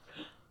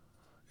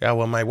 Yeah,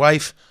 well, my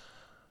wife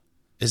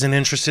isn't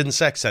interested in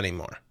sex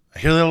anymore. I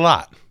hear that a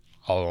lot.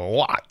 A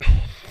lot.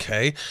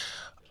 Okay?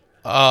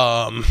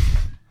 A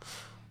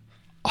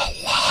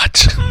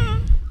lot.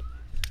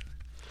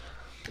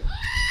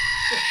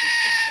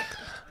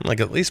 Like,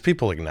 at least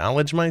people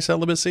acknowledge my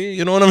celibacy.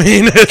 You know what I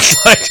mean?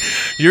 It's like,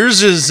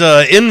 yours is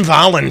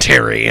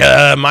involuntary.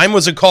 Mine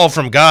was a call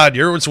from God.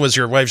 Yours was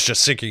your wife's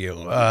just sick of you.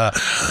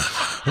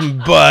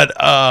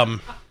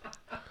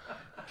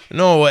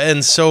 No,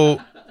 and so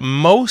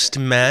most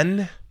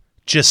men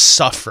just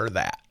suffer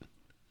that,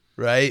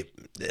 right?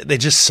 They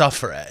just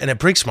suffer it, and it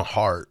breaks my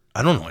heart.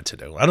 I don't know what to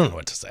do. I don't know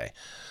what to say.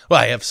 Well,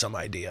 I have some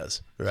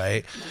ideas,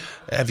 right?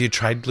 Have you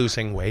tried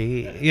losing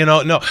weight?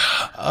 No.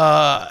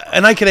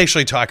 And I could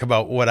actually talk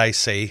about what I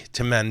say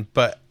to men,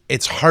 but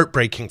it's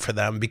heartbreaking for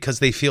them because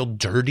they feel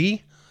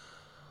dirty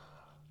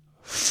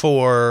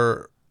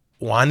for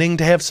wanting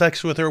to have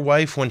sex with their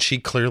wife when she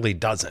clearly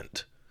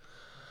doesn't.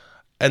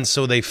 And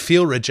so they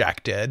feel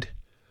rejected.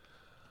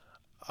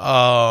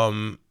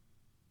 And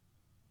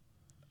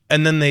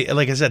then they,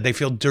 like I said, they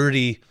feel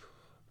dirty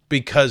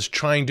because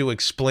trying to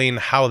explain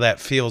how that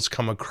feels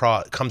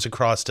comes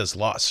across as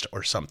lust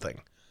or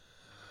something.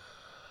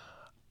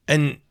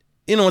 And,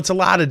 it's a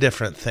lot of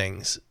different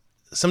things.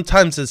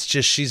 Sometimes it's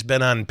just she's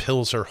been on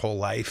pills her whole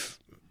life.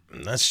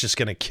 That's just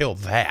going to kill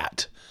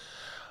that.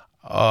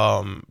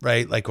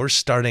 Right? Like, we're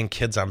starting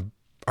kids on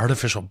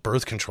artificial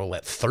birth control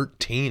at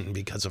 13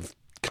 because of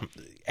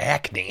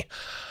acne.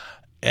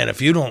 And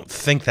if you don't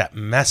think that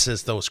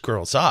messes those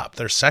girls up,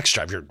 their sex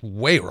drive, you're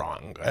way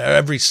wrong.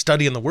 Every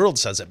study in the world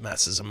says it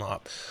messes them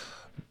up.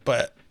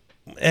 But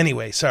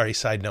anyway, sorry,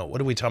 side note. What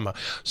are we talking about?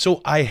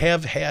 So I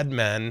have had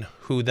men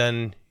who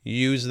then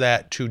use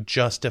that to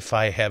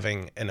justify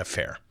having an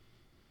affair.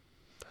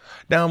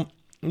 Now,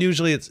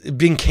 usually it's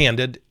being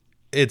candid.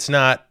 It's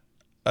not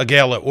a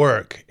gal at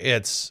work.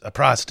 It's a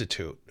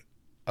prostitute.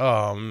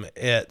 Now,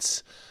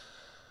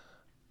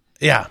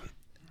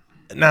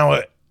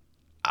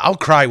 I'll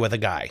cry with a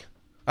guy.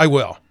 I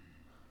will.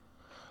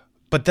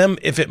 But then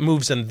if it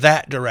moves in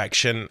that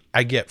direction,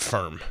 I get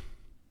firm.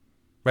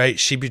 Right?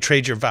 She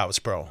betrayed your vows,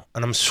 bro.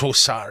 And I'm so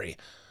sorry.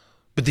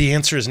 But the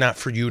answer is not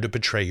for you to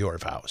betray your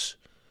vows.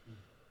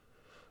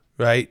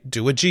 Right?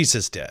 Do what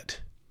Jesus did.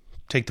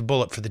 Take the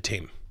bullet for the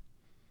team.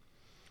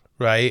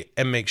 Right?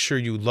 And make sure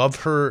you love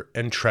her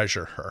and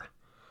treasure her.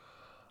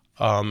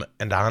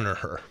 And honor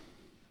her.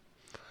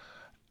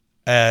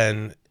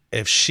 And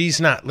if she's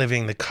not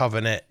living the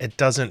covenant, it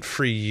doesn't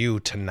free you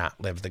to not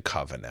live the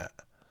covenant.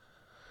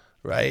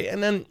 Right?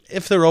 And then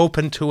if they're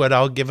open to it,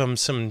 I'll give them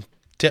some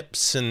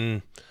tips.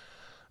 And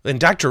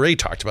Dr. Ray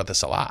talked about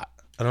this a lot.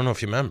 I don't know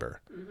if you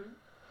remember. Mm-hmm.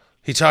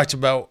 He talked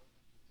about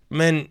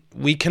men,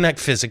 we connect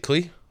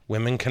physically,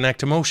 women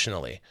connect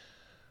emotionally.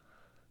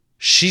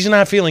 She's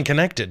not feeling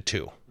connected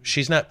to.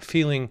 She's not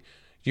feeling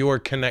your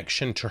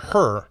connection to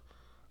her.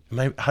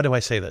 How do I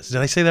say this?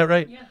 Did I say that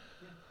right? Yeah.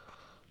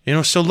 You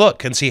know, so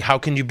look and see how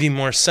can you be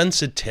more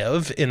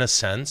sensitive, in a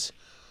sense,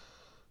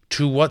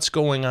 to what's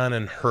going on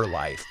in her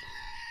life.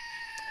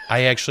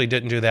 I actually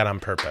didn't do that on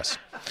purpose.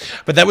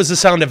 But that was the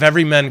sound of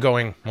every man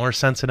going, more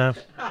sensitive?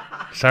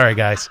 Sorry,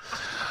 guys.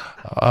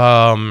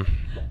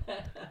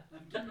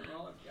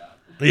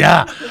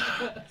 Yeah.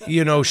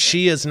 You know,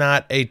 she is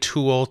not a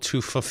tool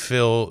to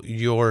fulfill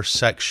your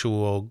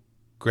sexual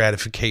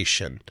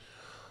gratification.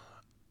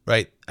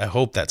 Right? I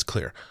hope that's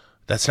clear.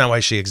 That's not why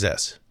she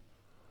exists.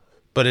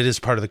 But it is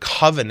part of the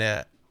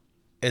covenant,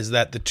 is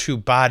that the two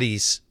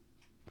bodies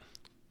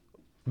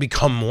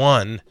become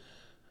one.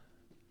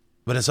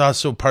 But it's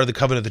also part of the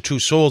covenant, the two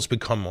souls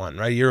become one,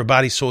 right? You're a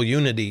body-soul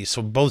unity.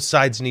 So both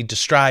sides need to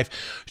strive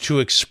to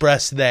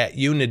express that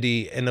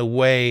unity in a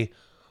way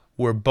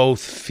where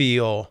both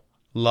feel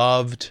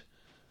loved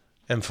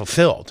and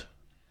fulfilled.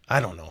 I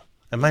don't know.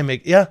 Am I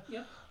making... Yeah?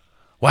 Yep.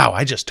 Wow,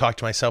 I just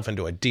talked myself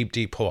into a deep,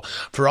 deep hole.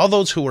 For all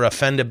those who were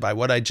offended by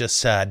what I just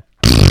said,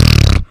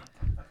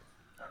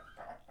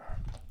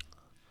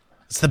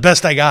 it's the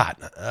best I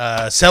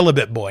got.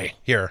 Celibate boy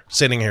here,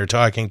 sitting here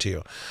talking to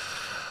you.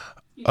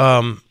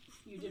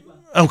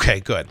 Okay,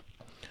 good.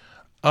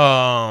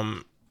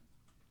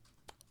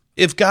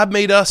 If God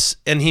made us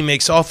and he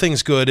makes all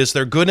things good, is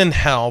there good in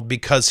hell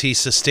because he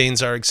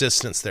sustains our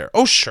existence there?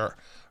 Oh, sure.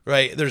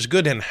 Right? There's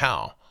good in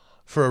hell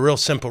for a real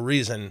simple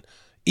reason.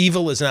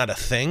 Evil is not a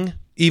thing.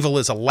 Evil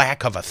is a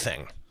lack of a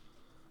thing.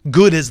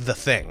 Good is the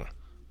thing.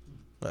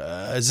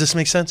 Does this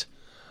make sense?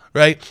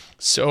 Right?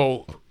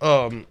 So,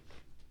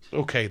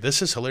 okay,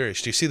 this is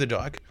hilarious. Do you see the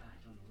dog?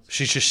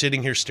 She's just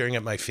sitting here staring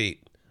at my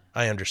feet.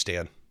 I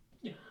understand.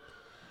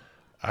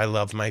 I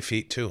love my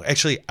feet too.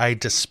 Actually, I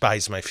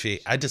despise my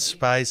feet. I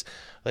despise,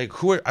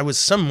 I was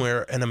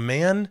somewhere and a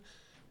man,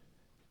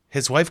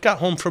 his wife got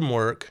home from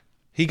work.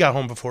 He got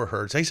home before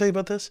her. Did I tell you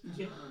about this?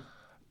 Yeah.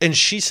 And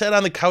she sat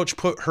on the couch,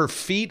 put her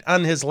feet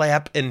on his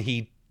lap, and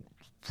he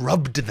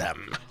rubbed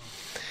them.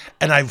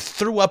 And I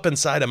threw up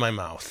inside of my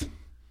mouth.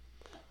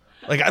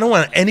 I don't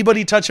want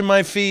anybody touching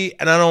my feet,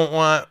 and I don't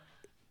want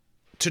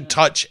to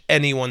touch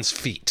anyone's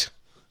feet.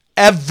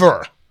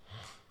 Ever.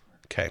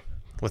 Okay.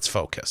 Let's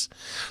focus.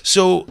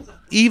 So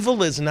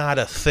evil is not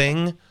a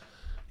thing.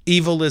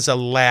 Evil is a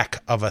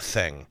lack of a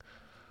thing.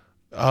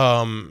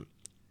 Come,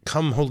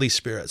 Holy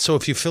Spirit. So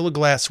if you fill a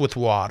glass with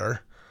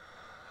water,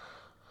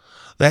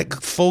 that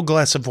full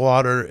glass of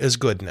water is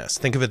goodness.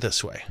 Think of it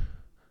this way.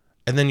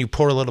 And then you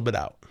pour a little bit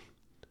out.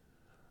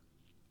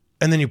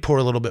 And then you pour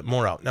a little bit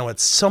more out. Now, at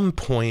some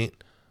point,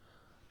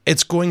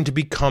 it's going to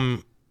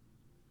become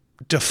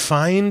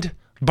defined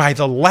by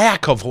the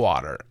lack of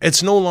water.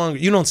 It's no longer,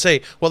 you don't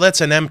say, well,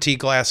 that's an empty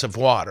glass of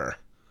water.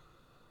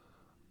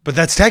 But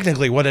that's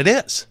technically what it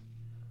is.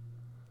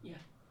 Yeah.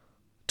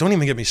 Don't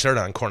even get me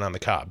started on corn on the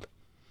cob.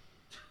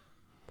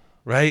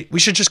 Right? We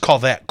should just call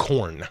that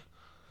corn.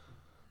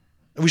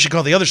 We should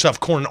call the other stuff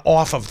corn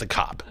off of the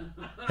cob.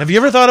 Have you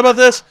ever thought about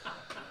this?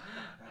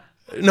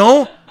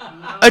 No?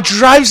 It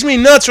drives me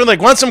nuts. We're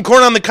want some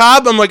corn on the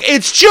cob? I'm like,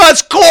 it's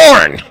just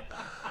corn.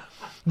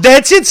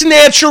 That's its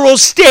natural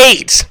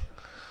state.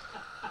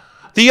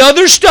 The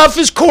other stuff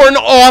is corn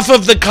off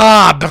of the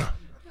cob.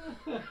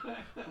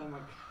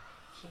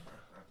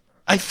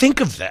 I think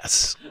of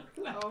this.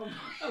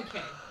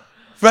 Okay.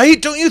 Right?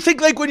 Don't you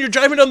think when you're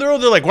driving down the road,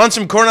 they're want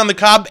some corn on the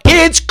cob?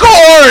 It's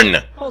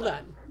corn! Hold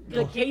on.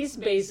 The case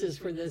basis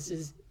for this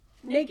is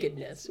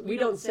nakedness. We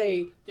don't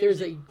say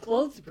there's a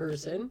clothed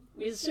person.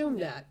 We assume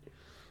that.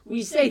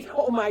 We say,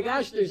 oh my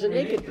gosh, there's a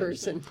naked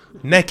person.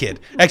 Naked.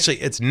 Actually,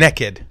 it's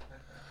naked.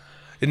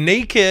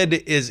 Naked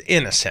is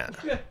innocent.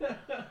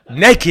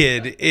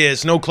 Naked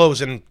is no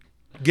clothes and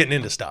getting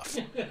into stuff.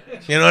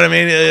 You know what I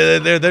mean?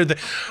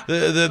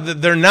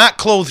 They're not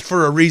clothed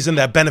for a reason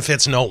that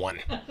benefits no one.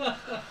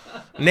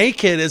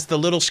 Naked is the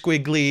little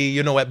squiggly,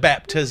 at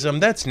baptism.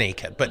 That's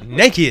naked. But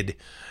naked,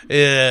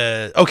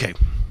 okay,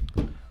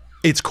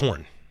 it's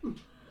corn.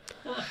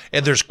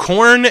 And there's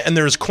corn and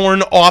there's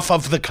corn off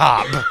of the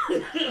cob.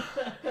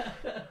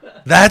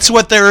 That's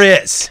what there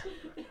is.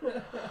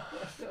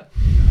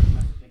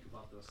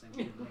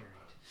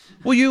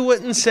 Well, you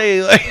wouldn't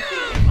say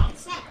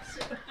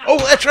oh,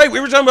 that's right.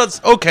 We were talking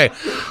about, okay.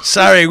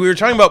 Sorry. We were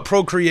talking about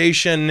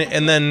procreation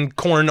and then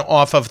corn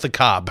off of the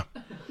cob,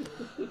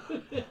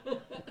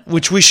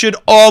 which we should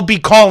all be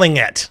calling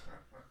it.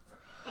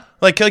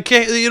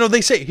 Okay,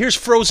 they say, here's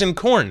frozen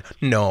corn.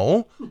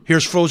 No,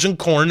 here's frozen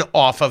corn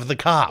off of the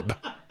cob.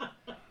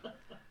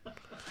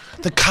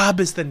 The cob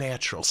is the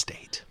natural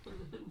state.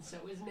 So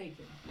is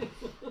naked.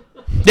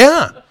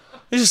 Yeah.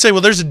 You just say,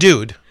 well, there's a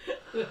dude.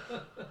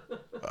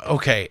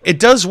 Okay, it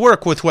does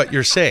work with what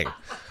you're saying,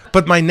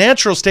 but my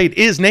natural state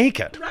is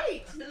naked.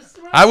 Right.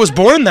 I was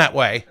born that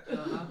way.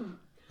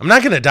 I'm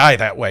not going to die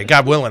that way.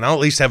 God willing, I'll at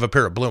least have a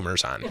pair of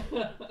bloomers on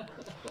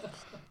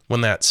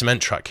when that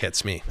cement truck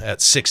hits me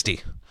at 60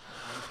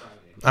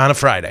 on a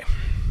Friday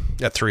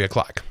at 3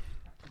 o'clock.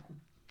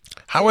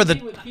 How are the...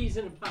 With peas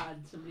in a pod,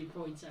 somebody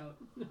points out.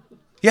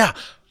 Yeah,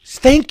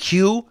 thank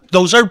you.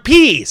 Those are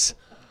peas.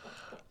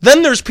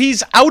 Then there's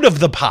peas out of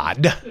the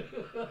pod.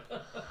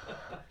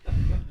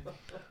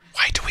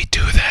 Why do we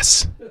do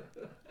this?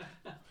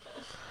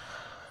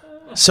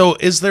 So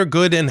is there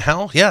good in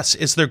hell? Yes.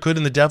 Is there good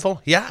in the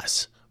devil?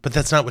 Yes. But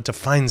that's not what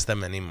defines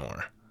them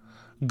anymore.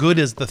 Good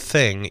is the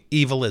thing.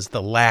 Evil is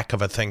the lack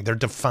of a thing. They're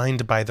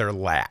defined by their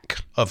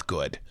lack of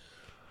good.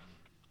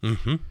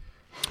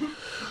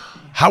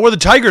 How are the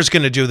Tigers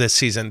going to do this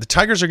season? The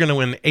Tigers are going to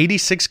win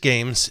 86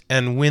 games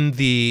and win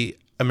the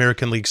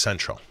American League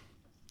Central.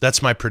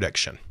 That's my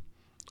prediction.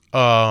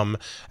 And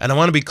I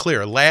want to be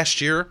clear.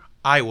 Last year,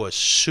 I was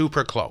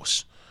super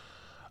close.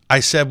 I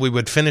said we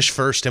would finish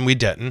first, and we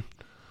didn't.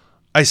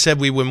 I said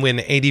we would win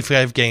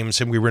 85 games,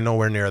 and we were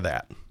nowhere near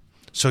that.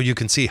 So you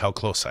can see how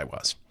close I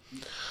was.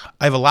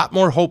 I have a lot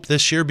more hope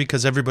this year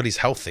because everybody's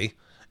healthy,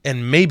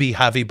 and maybe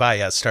Javi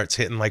Baez starts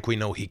hitting like we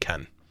know he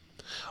can.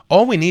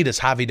 All we need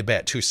is Javi to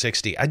bat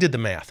 260. I did the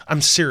math.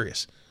 I'm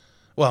serious.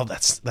 Well,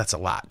 that's a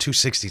lot.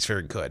 260 is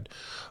very good.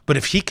 But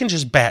if he can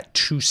just bat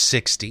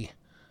 260,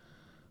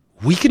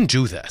 we can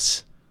do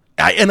this.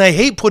 And I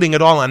hate putting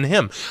it all on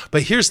him.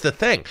 But here's the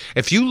thing.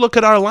 If you look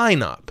at our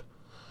lineup,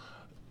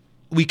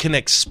 we can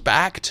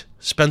expect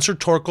Spencer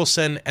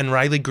Torkelson and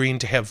Riley Green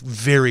to have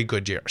very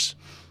good years.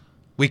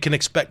 We can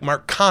expect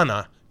Mark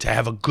Canha to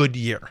have a good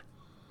year.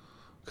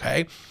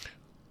 Okay?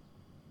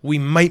 We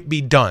might be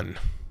done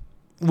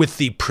with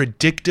the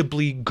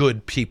predictably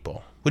good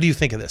people. What do you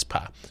think of this,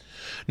 Pa?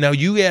 Now,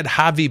 you add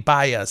Javi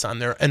Baez on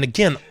there, and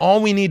again,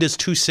 all we need is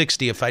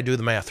 260 if I do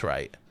the math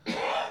right.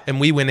 And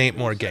we win 8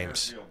 more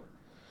games.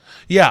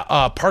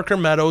 Yeah, Parker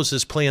Meadows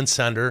is playing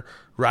center.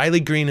 Riley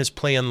Green is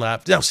playing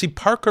left. Now, see,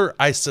 Parker,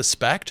 I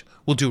suspect,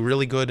 will do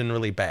really good and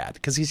really bad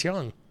because he's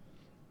young.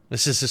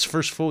 This is his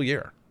first full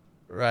year,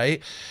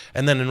 right?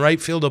 And then in right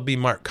field, it'll be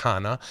Mark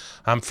Canha.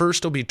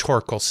 First, it'll be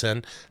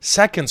Torkelson.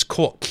 Second's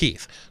Colt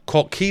Keith.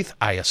 Colt Keith,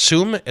 I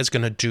assume, is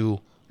going to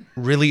do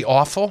really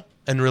awful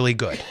and really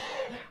good,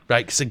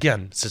 right? Because,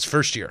 again, it's his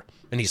first year,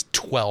 and he's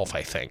 12,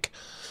 I think.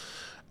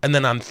 And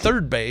then on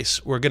third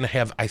base, we're going to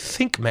have, I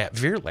think, Matt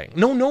Vierling.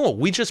 No,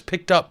 we just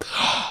picked up.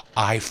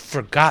 I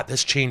forgot.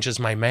 This changes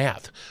my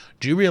math.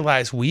 Do you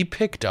realize we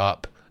picked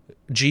up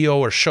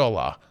Gio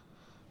Urshela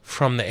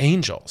from the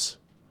Angels?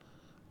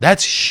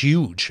 That's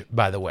huge,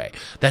 by the way.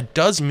 That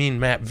does mean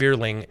Matt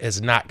Vierling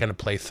is not going to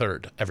play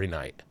third every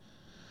night.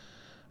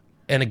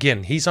 And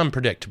again, he's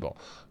unpredictable.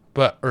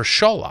 But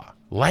Urshela,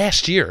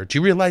 last year, do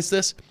you realize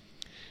this?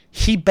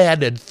 He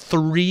batted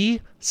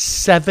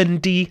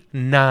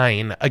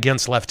 .379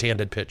 against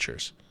left-handed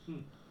pitchers.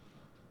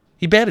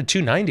 He batted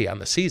 .290 on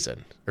the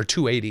season, or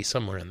 .280,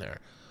 somewhere in there.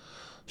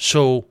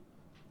 So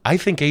I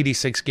think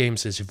 86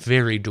 games is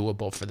very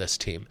doable for this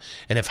team.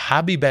 And if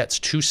Javi bats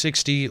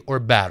 .260 or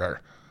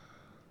better,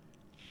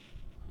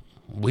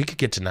 we could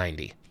get to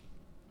 90.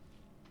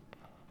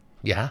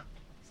 Yeah?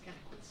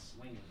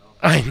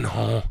 I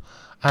know.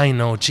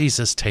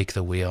 Jesus, take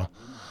the wheel.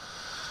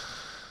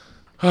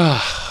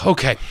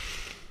 Okay.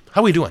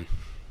 How we doing?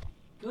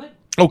 Good.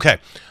 Okay.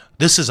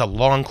 This is a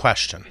long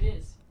question. It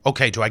is.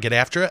 Okay, do I get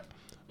after it?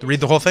 To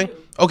read the whole thing?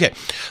 Okay.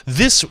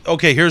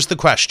 Here's the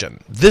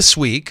question. This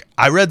week,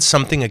 I read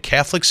something a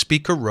Catholic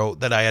speaker wrote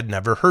that I had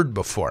never heard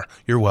before.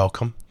 You're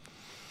welcome.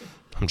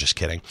 I'm just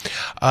kidding.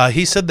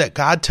 He said that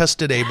God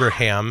tested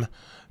Abraham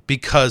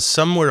because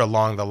somewhere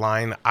along the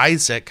line,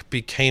 Isaac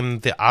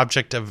became the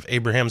object of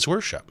Abraham's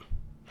worship.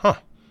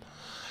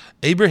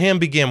 Abraham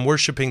began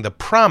worshiping the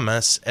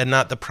promise and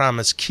not the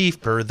promise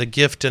keeper, the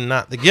gift and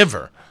not the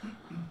giver.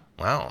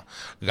 Wow.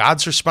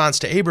 God's response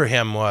to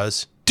Abraham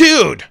was,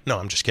 dude! No,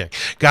 I'm just kidding.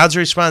 God's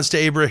response to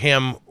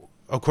Abraham,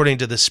 according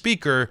to the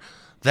speaker,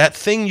 that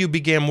thing you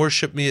began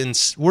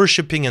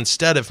worshiping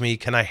instead of me,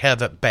 can I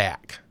have it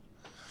back?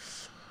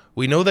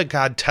 We know that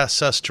God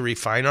tests us to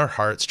refine our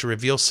hearts, to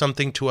reveal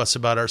something to us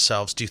about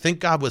ourselves. Do you think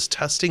God was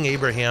testing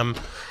Abraham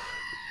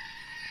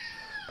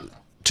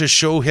to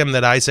show him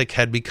that Isaac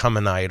had become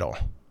an idol?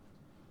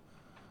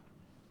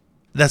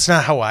 That's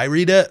not how I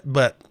read it,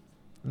 but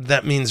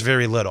that means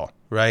very little,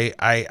 right?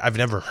 I've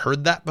never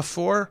heard that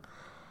before.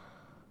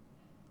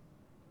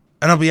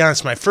 And I'll be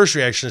honest, my first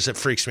reaction is it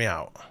freaks me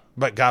out.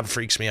 But God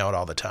freaks me out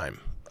all the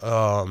time.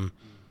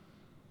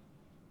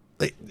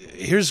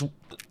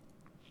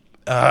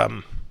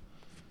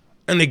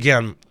 And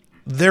again,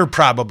 they're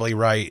probably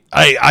right.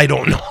 I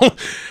don't know.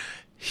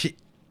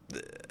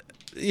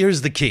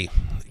 Here's the key,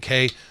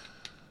 okay?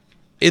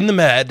 In the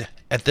Med,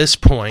 at this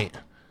point,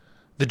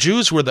 the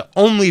Jews were the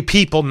only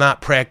people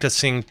not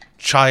practicing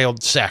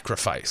child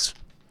sacrifice.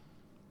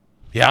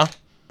 Yeah?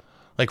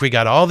 Like, we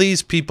got all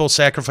these people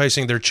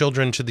sacrificing their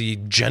children to the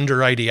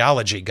gender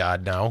ideology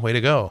god now. Way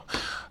to go.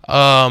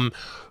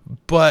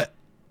 But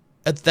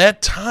at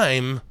that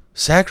time,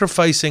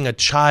 sacrificing a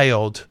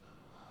child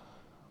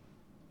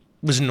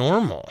was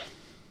normal.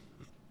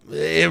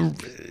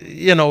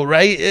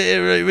 Right?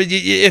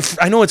 If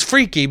I know it's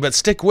freaky, but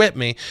stick with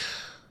me.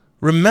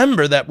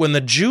 Remember that when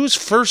the Jews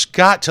first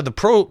got to the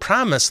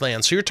promised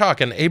land, so you're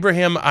talking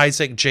Abraham,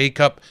 Isaac,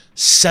 Jacob,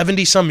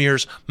 70-some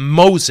years,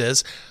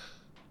 Moses,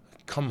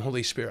 come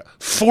Holy Spirit,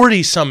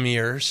 40-some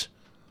years,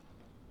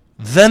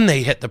 then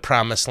they hit the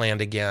promised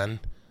land again.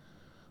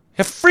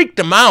 It freaked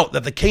them out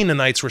that the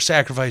Canaanites were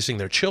sacrificing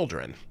their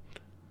children.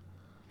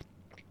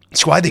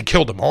 That's why they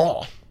killed them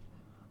all.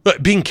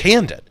 But being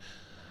candid,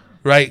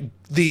 right?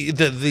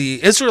 The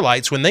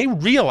Israelites, when they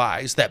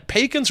realized that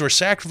pagans were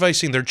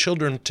sacrificing their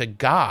children to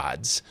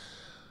gods,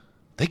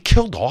 they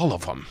killed all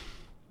of them.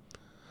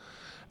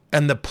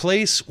 And the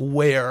place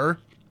where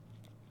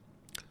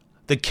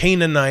the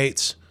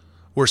Canaanites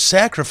were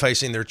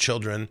sacrificing their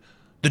children,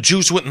 the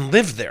Jews wouldn't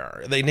live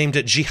there. They named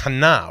it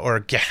Gehenna or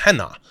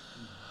Gehenna.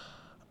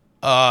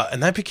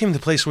 And that became the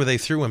place where they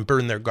threw and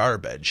burned their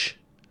garbage.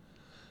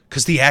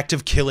 Because the act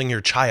of killing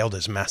your child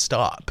is messed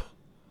up.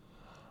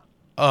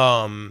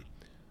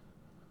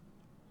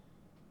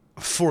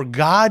 For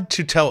God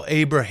to tell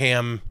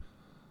Abraham,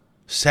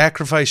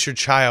 sacrifice your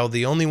child,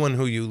 the only one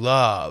who you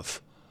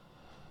love,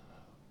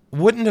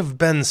 wouldn't have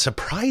been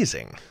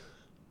surprising.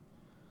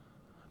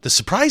 The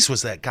surprise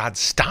was that God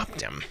stopped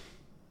him.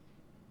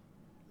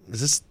 Is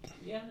this?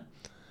 Yeah.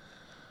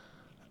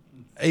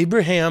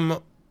 Abraham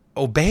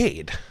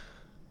obeyed.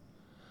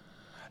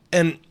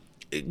 And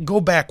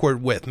go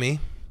backward with me.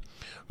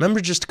 Remember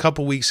just a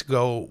couple weeks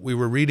ago, we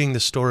were reading the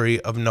story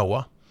of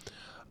Noah.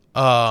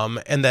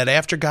 And that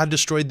after God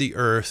destroyed the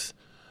earth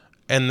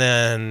and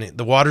then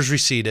the waters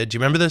receded, do you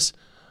remember this?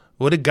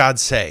 What did God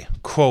say?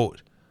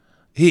 Quote,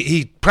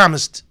 he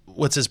promised,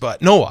 what's his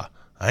butt? Noah,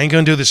 I ain't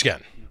going to do this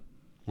again.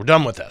 We're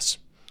done with this.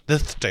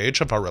 This stage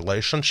of our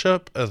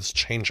relationship is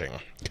changing.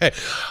 Okay.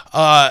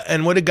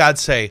 And what did God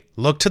say?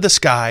 Look to the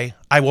sky.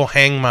 I will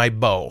hang my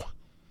bow.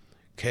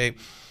 Okay.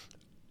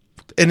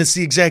 And it's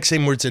the exact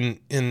same words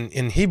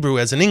in Hebrew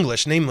as in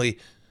English, namely,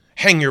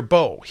 hang your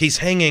bow. He's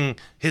hanging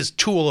his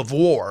tool of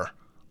war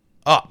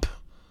up.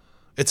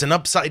 It's an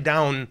upside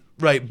down,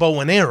 right, bow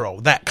and arrow,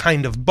 that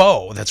kind of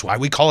bow. That's why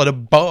we call it a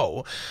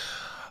bow.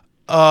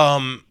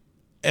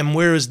 And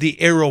where is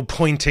the arrow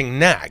pointing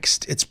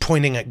next? It's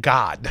pointing at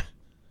God.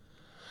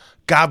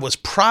 God was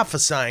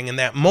prophesying in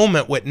that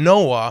moment with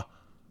Noah,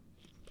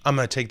 I'm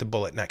going to take the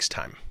bullet next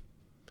time.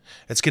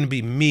 It's going to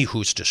be me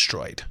who's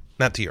destroyed,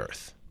 not the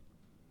earth.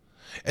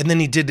 And then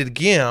he did it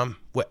again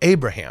with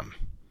Abraham.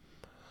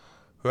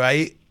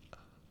 Right?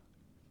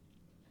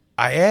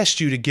 I asked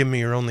you to give me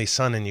your only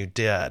son and you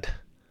did.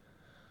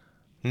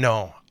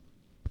 No,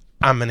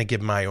 I'm going to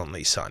give my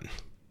only son.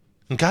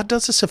 And God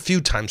does this a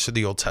few times through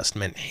the Old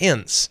Testament.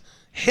 Hints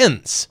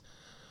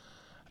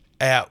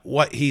at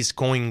what he's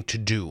going to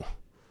do.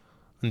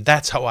 And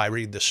that's how I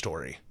read the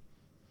story.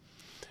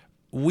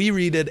 We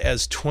read it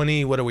as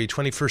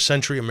 21st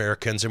century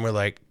Americans, and we're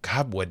like,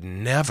 God would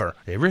never.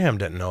 Abraham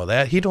didn't know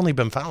that. He'd only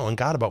been following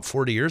God about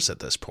 40 years at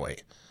this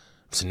point.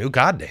 It's a new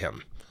God to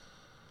him.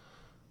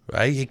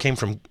 Right? He came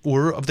from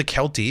Ur of the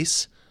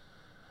Chaldees,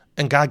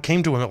 and God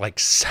came to him at like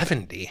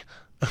 70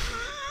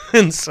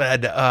 and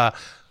said,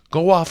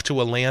 go off to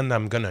a land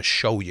I'm going to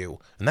show you.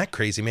 And that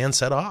crazy man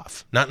set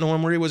off, not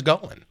knowing where he was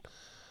going.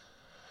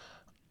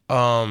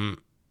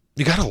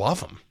 You got to love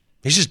him.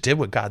 He just did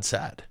what God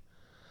said.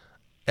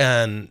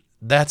 And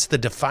that's the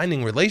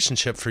defining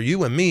relationship for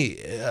you and me,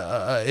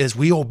 is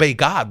we obey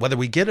God, whether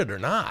we get it or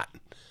not.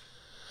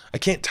 I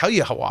can't tell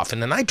you how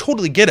often, and I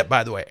totally get it,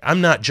 by the way. I'm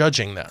not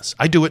judging this.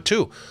 I do it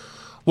too.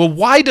 Well,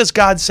 why does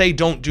God say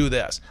don't do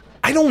this?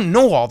 I don't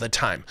know all the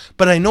time,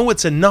 but I know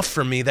it's enough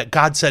for me that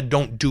God said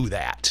don't do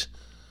that.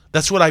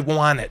 That's what I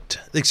wanted.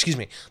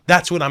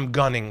 That's what I'm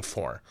gunning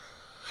for.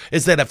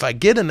 Is that if I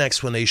get an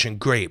explanation,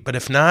 great. But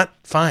if not,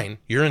 fine.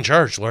 You're in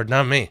charge, Lord,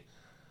 not me.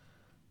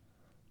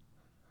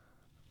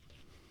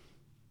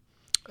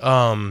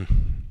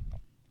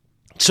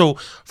 So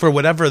for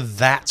whatever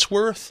that's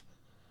worth,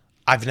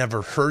 I've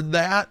never heard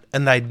that,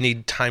 and I'd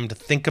need time to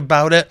think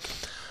about it.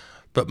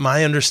 But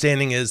my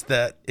understanding is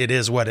that it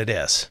is what it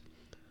is.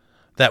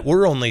 That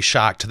we're only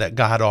shocked that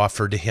God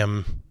offered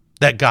him,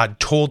 that God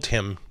told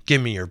him,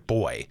 give me your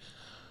boy.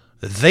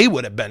 They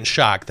would have been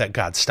shocked that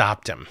God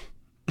stopped him.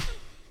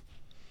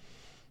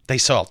 They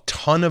saw a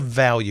ton of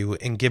value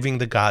in giving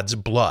the gods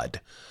blood.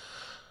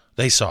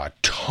 They saw a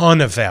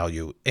ton of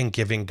value in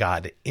giving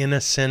God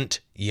innocent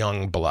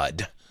young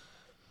blood.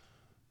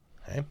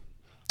 Okay?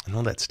 I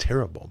know that's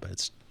terrible, but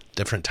it's a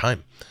different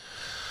time.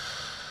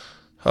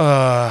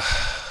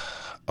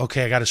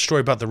 Okay, I got a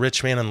story about the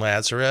rich man and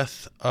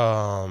Lazarus.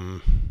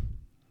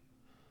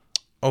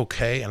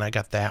 Okay, and I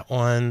got that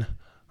one.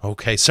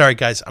 Okay, sorry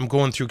guys, I'm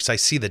going through because I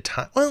see the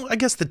time. Well, I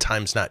guess the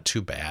time's not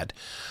too bad.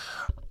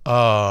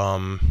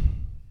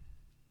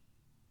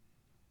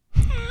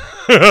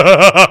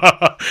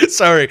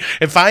 Sorry,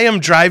 if I am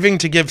driving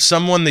to give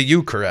someone the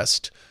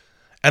Eucharist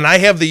and I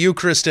have the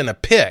Eucharist in a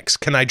Pix,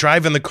 can I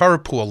drive in the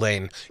carpool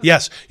lane?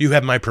 Yes, you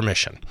have my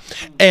permission.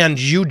 And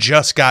you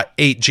just got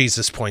 8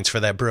 Jesus points for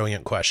that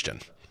brilliant question.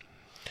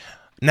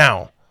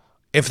 Now,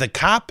 if the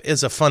cop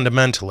is a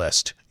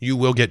fundamentalist, you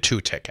will get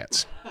 2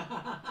 tickets.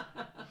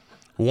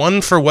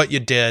 1 for what you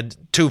did,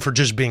 2 for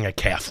just being a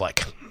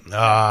Catholic.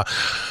 Yeah.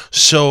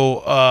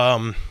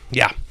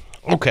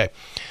 Okay.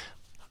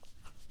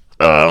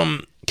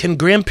 Can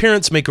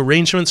grandparents make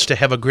arrangements to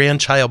have a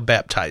grandchild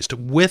baptized?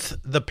 With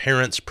the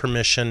parents'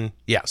 permission,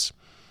 yes.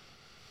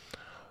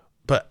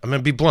 But I'm going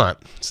to be blunt.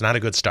 It's not a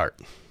good start,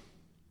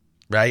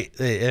 right?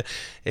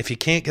 If you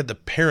can't get the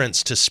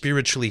parents to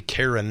spiritually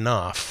care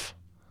enough,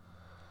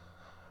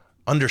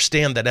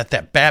 understand that at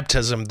that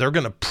baptism, they're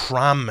going to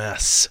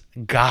promise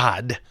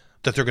God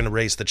that they're going to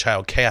raise the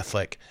child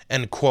Catholic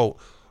and, quote,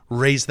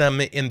 raise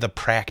them in the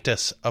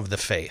practice of the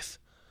faith.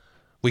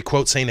 We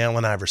quote St.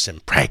 Allen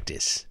Iverson,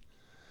 practice.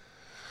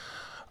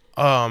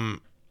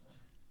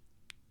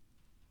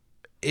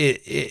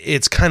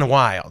 It's kind of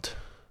wild.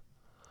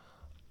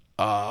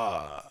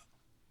 I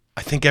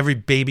think every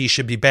baby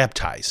should be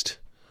baptized.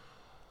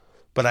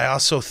 But I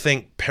also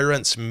think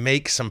parents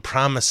make some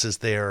promises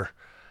there,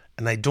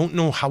 and I don't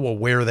know how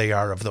aware they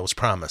are of those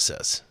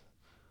promises.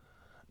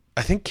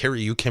 I think,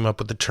 Carrie, you came up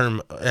with the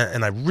term,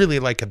 and I really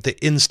like it, the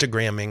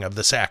Instagramming of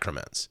the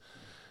sacraments.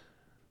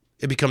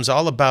 It becomes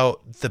all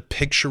about the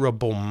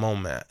picturable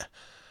moment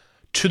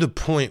to the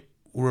point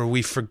where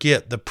we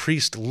forget the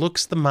priest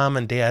looks the mom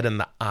and dad in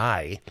the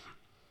eye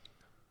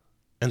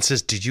and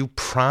says, did you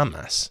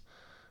promise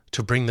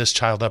to bring this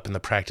child up in the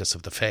practice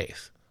of the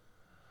faith?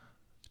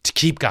 To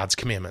keep God's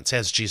commandments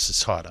as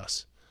Jesus taught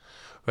us,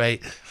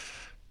 right?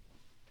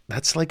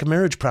 That's like a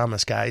marriage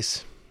promise,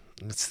 guys.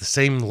 It's the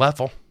same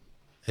level.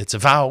 It's a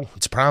vow.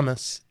 It's a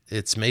promise.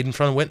 It's made in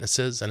front of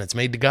witnesses, and it's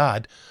made to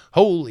God.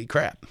 Holy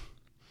crap.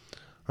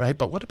 Right?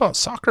 But what about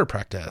soccer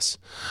practice?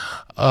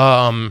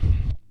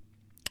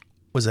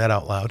 Was that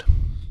out loud?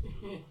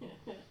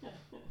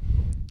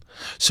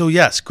 So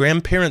yes,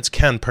 grandparents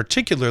can,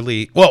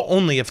 particularly, well,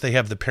 only if they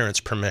have the parents'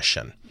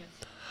 permission. Yes.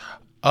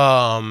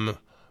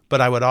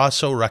 But I would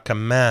also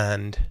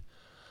recommend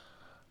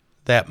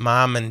that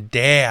mom and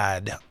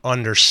dad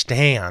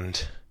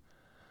understand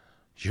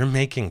you're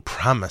making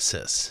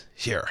promises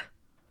here.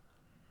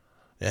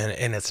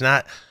 And it's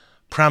not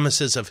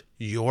promises of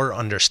your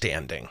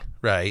understanding,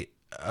 right?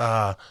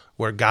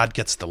 Where God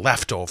gets the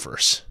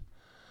leftovers.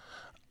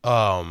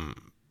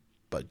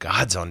 But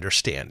God's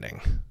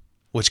understanding,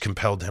 which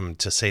compelled him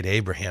to say to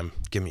Abraham,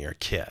 give me your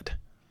kid.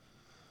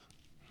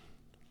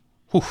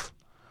 Whew.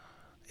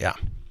 Yeah.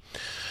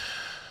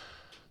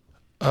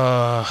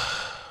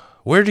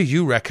 Where do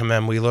you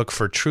recommend we look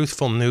for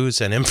truthful news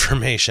and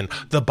information?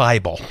 The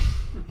Bible.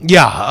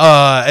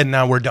 Yeah, and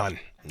now we're done.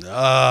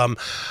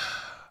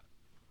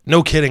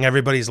 No kidding,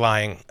 everybody's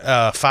lying.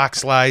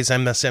 Fox lies,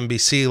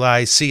 MSNBC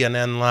lies,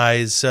 CNN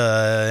lies,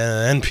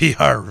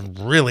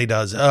 NPR really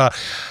does.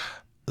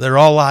 They're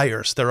all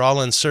liars. They're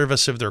all in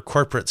service of their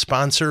corporate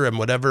sponsor and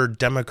whatever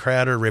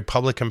Democrat or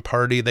Republican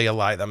Party they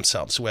ally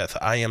themselves with.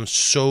 I am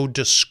so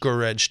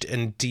discouraged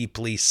and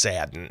deeply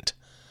saddened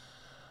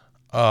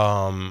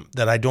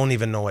that I don't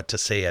even know what to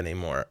say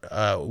anymore.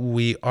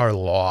 We are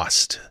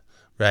lost,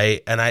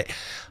 right? And I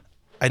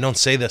don't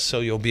say this so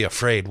you'll be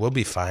afraid. We'll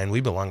be fine.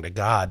 We belong to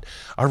God.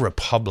 Our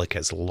republic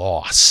is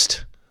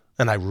lost,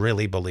 and I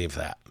really believe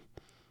that.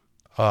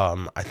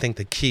 I think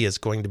the key is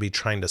going to be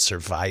trying to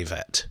survive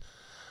it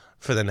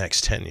for the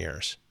next 10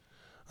 years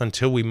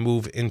until we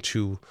move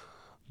into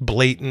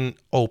blatant,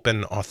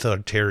 open,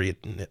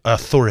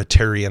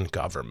 authoritarian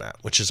government,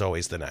 which is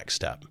always the next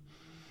step.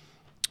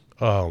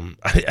 And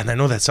I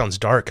know that sounds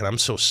dark, and I'm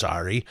so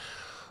sorry,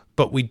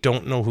 but we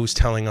don't know who's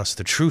telling us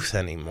the truth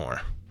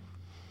anymore,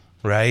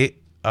 right?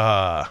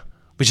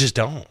 We just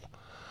don't.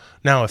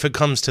 Now, if it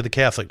comes to the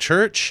Catholic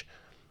Church,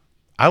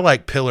 I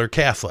like Pillar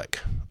Catholic.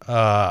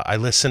 I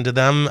listen to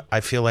them. I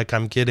feel like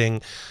I'm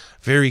getting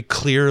very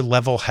clear,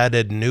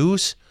 level-headed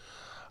news.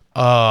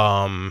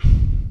 Yeah.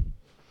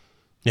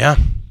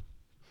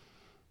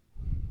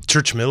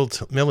 Church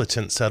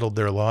Militant settled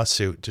their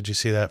lawsuit. Did you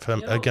see that?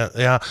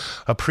 Yeah,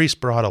 a priest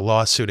brought a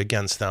lawsuit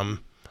against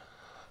them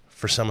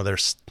for some of their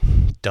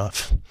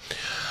stuff.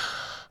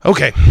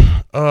 Okay,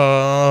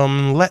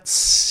 let's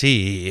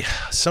see.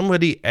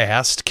 Somebody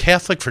asked,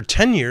 Catholic for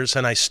 10 years,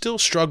 and I still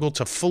struggle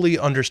to fully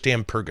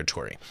understand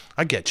purgatory.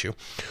 I get you.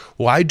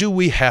 Why do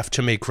we have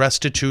to make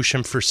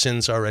restitution for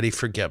sins already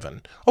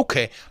forgiven?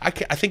 Okay, I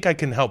think I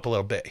can help a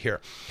little bit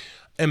here.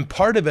 And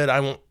part of it,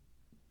 I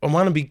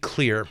want to be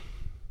clear.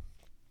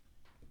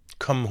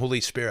 Come,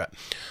 Holy Spirit.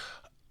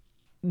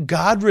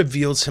 God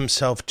reveals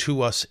himself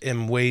to us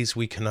in ways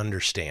we can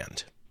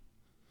understand.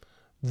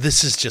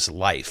 This is just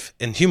life,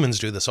 and humans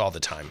do this all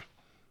the time,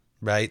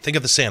 right? Think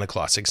of the Santa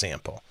Claus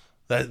example.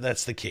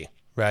 That's the key,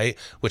 right?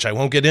 Which I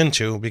won't get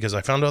into because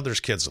I found out there's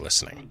kids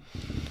listening.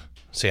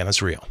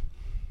 Santa's real.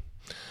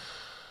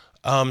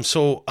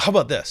 So how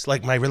about this?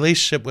 Like my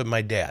relationship with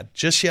my dad.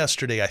 Just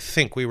yesterday, I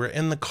think we were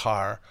in the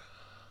car.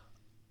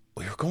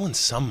 We were going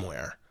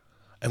somewhere,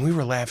 and we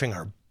were laughing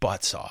our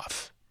butts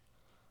off.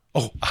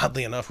 Oh,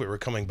 oddly enough, we were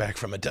coming back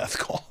from a death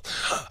call.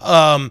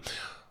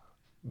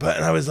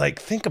 But I was like,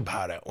 think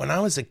about it. When I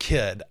was a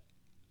kid,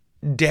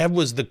 Dad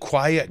was the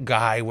quiet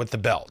guy with the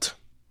belt,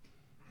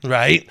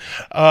 right?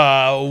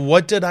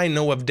 What did I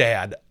know of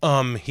Dad?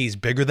 He's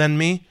bigger than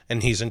me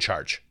and he's in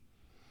charge.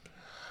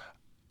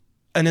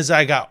 And as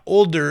I got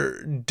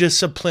older,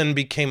 discipline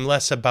became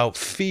less about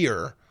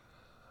fear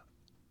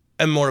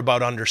and more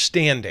about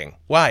understanding.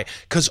 Why?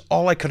 Because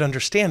all I could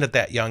understand at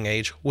that young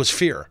age was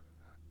fear.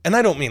 And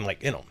I don't mean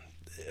like,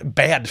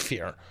 bad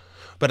fear.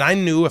 But I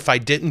knew if I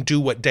didn't do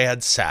what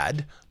Dad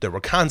said, there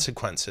were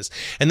consequences.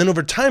 And then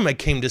over time, I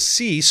came to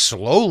see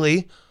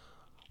slowly,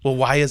 well,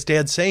 why is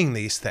Dad saying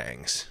these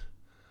things?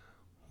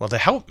 Well, to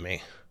help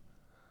me.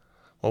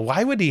 Well,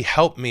 why would he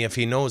help me if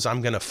he knows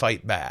I'm going to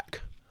fight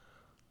back?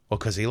 Well,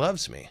 because he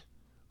loves me.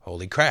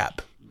 Holy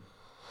crap.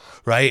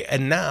 Right?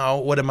 And now,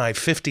 what am I,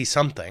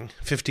 50-something?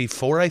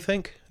 54, I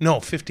think? No,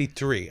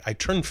 53. I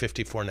turn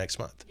 54 next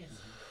month.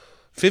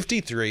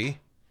 53,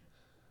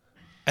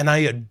 and I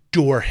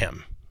adore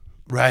him.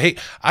 Right?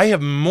 I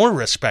have more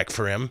respect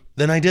for him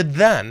than I did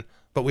then,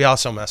 but we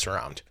also mess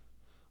around.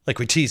 Like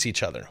we tease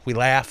each other. We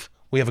laugh.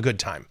 We have a good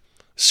time.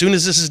 As soon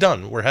as this is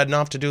done, we're heading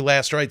off to do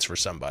last rites for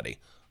somebody.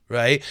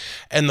 Right?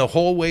 And the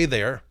whole way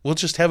there, we'll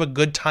just have a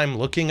good time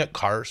looking at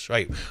cars,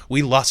 right?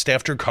 We lust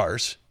after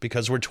cars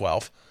because we're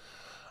 12.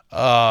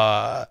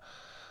 Now,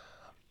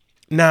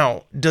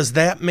 does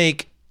that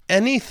make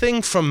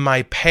anything from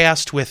my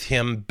past with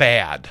him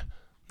bad?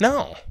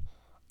 No.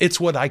 It's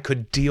what I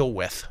could deal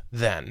with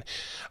then.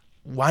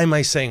 Why am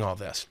I saying all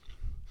this?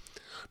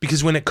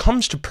 Because when it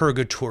comes to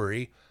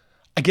purgatory,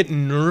 I get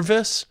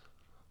nervous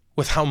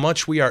with how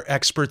much we are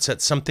experts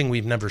at something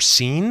we've never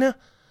seen.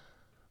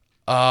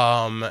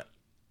 Come,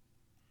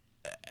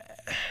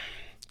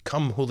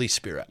 Holy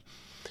Spirit.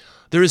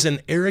 There is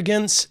an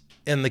arrogance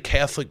in the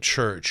Catholic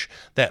Church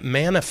that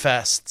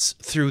manifests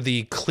through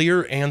the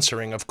clear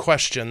answering of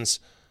questions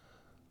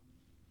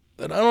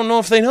that I don't know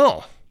if they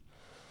know.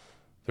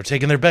 They're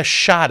taking their best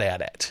shot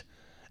at it.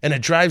 And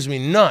it drives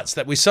me nuts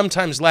that we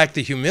sometimes lack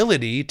the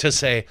humility to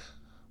say,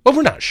 well,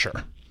 we're not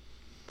sure.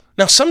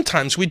 Now,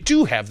 sometimes we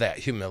do have that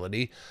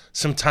humility.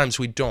 Sometimes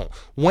we don't.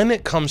 When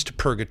it comes to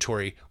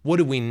purgatory, what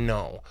do we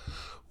know?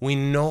 We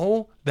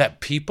know that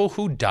people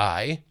who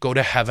die go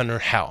to heaven or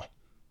hell.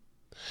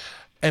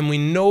 And we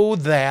know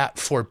that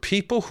for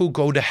people who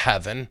go to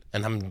heaven,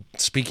 and I'm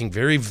speaking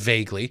very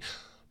vaguely,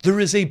 there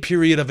is a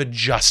period of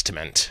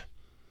adjustment.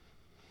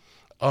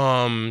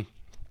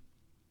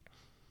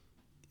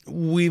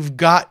 We've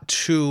got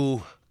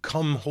to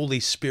come, Holy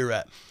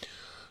Spirit.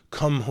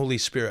 Come, Holy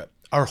Spirit.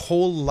 Our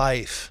whole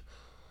life,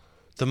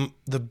 the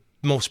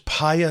most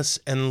pious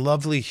and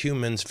lovely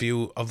human's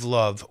view of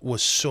love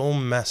was so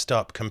messed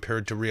up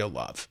compared to real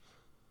love.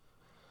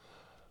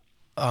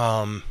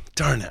 Darn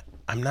it.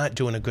 I'm not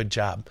doing a good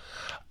job.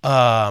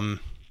 Come,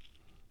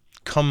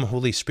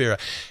 Holy Spirit.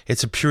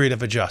 It's a period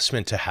of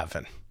adjustment to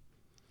heaven.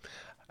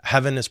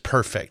 Heaven is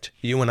perfect.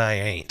 You and I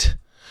ain't.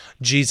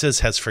 Jesus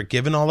has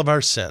forgiven all of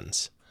our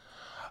sins.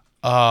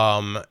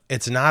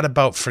 It's not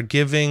about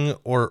forgiving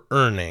or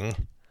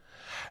earning.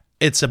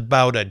 It's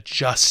about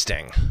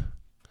adjusting.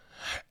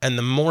 And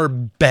the more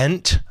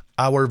bent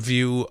our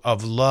view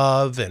of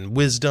love and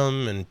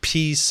wisdom and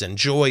peace and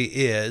joy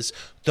is,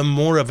 the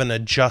more of an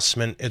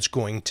adjustment it's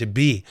going to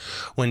be.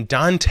 When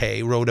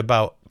Dante wrote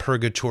about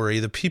purgatory,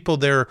 the people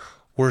there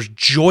were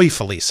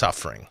joyfully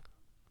suffering,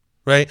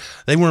 right?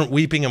 They weren't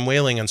weeping and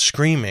wailing and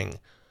screaming.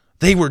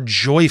 They were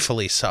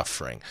joyfully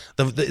suffering.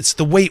 It's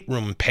the weight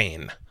room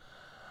pain,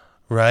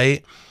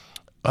 right?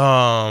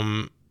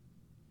 Yeah.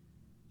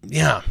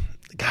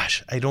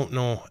 Gosh, I don't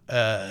know.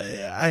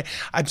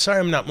 I'm sorry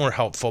I'm not more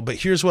helpful, but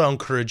here's what I'll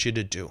encourage you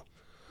to do.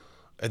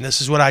 And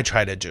this is what I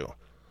try to do.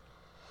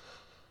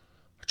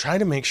 I try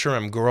to make sure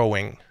I'm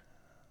growing,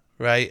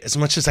 right, as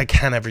much as I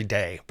can every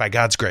day by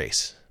God's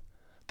grace.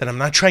 That I'm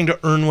not trying to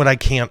earn what I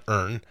can't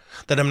earn.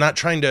 That I'm not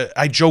trying to,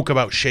 I joke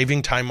about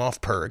shaving time off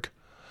purg.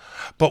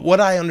 But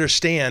what I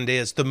understand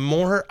is the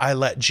more I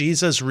let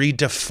Jesus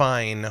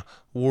redefine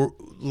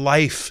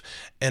life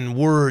and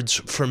words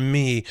for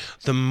me,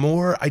 the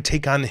more I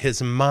take on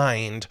his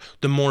mind,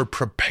 the more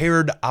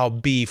prepared I'll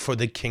be for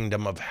the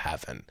kingdom of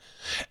heaven.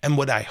 And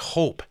what I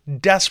hope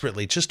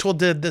desperately, just told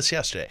this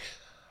yesterday,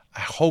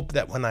 I hope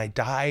that when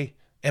I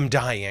am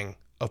dying,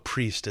 a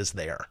priest is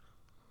there.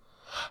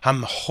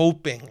 I'm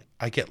hoping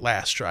I get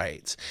last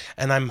rites.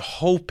 And I'm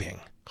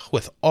hoping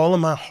with all of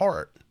my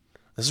heart,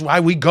 this is why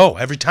we go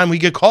every time we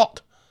get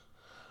called,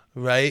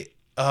 right?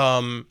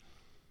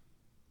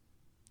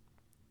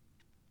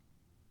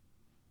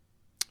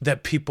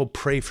 That people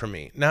pray for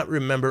me. Not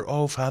remember,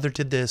 oh, Father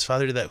did this,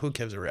 Father did that, who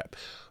gives a rip?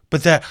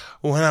 But that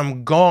when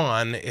I'm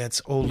gone,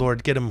 it's, oh,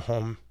 Lord, get him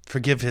home.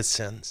 Forgive his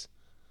sins.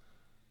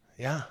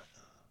 Yeah,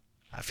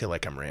 I feel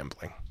like I'm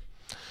rambling.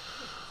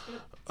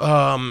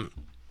 Oh,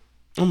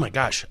 my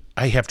gosh.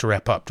 I have to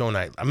wrap up, don't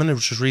I? I'm going to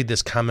just read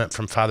this comment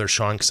from Father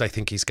Sean because I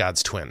think he's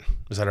God's twin.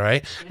 Is that all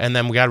right? Yeah. And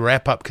then we got to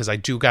wrap up because I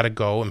do got to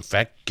go. In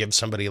fact, give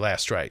somebody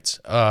last rites.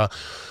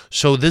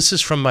 So this is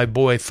from my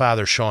boy,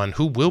 Father Sean,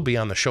 who will be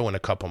on the show in a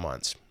couple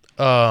months.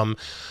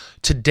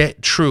 Today,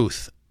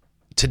 truth.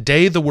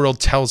 Today, the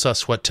world tells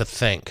us what to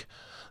think.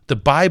 The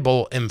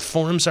Bible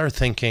informs our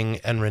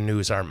thinking and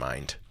renews our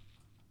mind.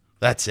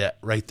 That's it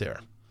right there.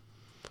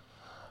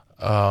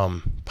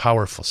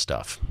 Powerful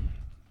stuff.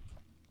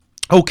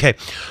 Okay,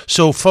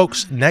 so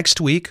folks,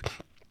 next week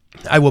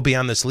I will be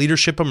on this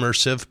Leadership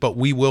Immersive, but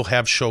we will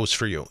have shows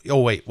for you.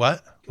 Oh, wait,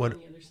 what? What? On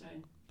the other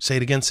side. Say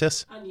it again,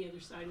 sis. On the other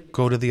side of the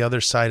Go to the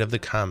other side of the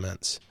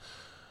comments.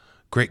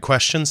 Great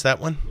questions, that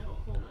one? No,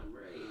 hold on,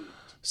 right.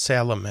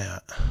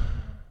 Salamat.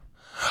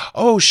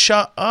 Oh,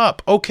 shut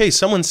up. Okay,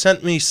 someone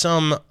sent me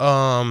some,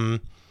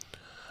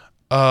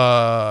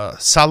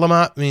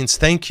 Salamat means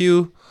thank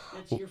you.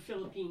 That's your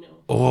Filipino.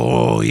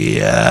 Oh,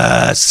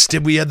 yes.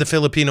 Did we add the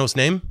Filipino's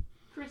name?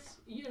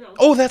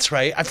 Oh, that's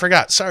right. I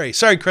forgot. Sorry,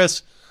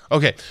 Chris.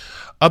 Okay.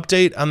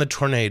 Update on the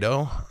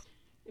tornado.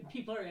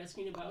 People are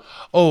asking about.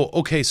 Oh,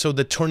 okay. So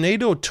the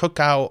tornado took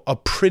out a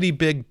pretty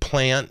big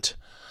plant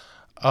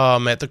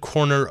at the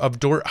corner of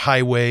Dort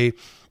Highway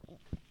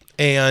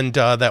and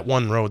that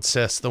one road,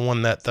 sis, the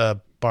one that the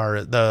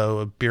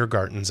beer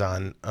garden's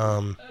on.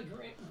 Grand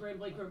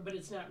Lake Road, but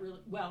it's not really.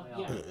 Well,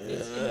 yeah.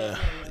 It's in that area.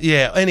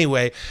 Yeah.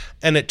 Anyway,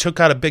 and it took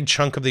out a big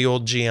chunk of the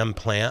old GM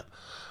plant.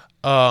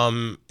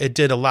 It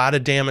did a lot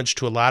of damage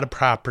to a lot of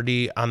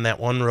property on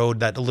that one road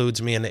that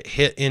eludes me, and it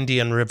hit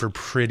Indian River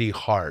pretty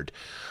hard.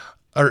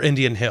 Or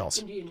Indian Hills.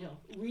 Indian Hill.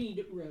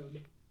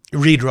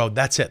 Reed Road,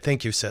 that's it.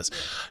 Thank you, sis.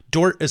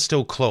 Dort is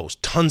still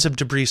closed. Tons of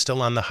debris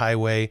still on the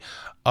highway,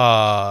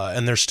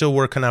 and they're still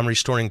working on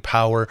restoring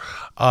power.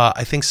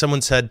 I think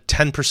someone said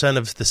 10%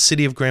 of the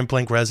city of Grand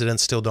Blanc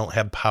residents still don't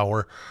have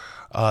power,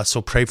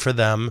 so pray for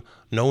them.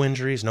 No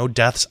injuries, no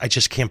deaths. I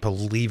just can't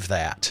believe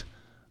that.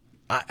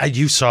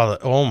 You saw that.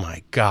 Oh,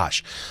 my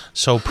gosh.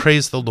 So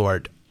praise the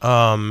Lord.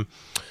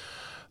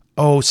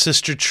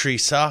 Sister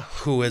Teresa,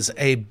 who is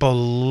a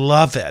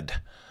beloved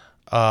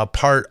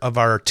part of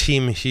our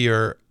team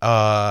here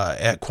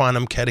at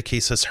Quantum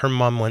Catechesis, her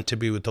mom went to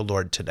be with the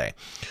Lord today.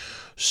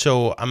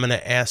 So I'm going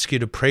to ask you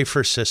to pray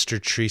for Sister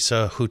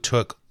Teresa, who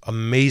took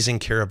amazing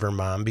care of her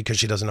mom because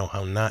she doesn't know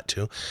how not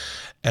to,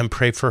 and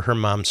pray for her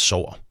mom's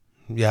soul.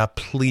 Yeah,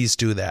 please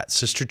do that.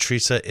 Sister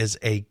Teresa is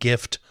a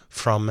gift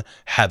from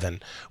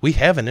heaven. We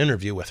have an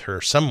interview with her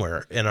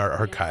somewhere in our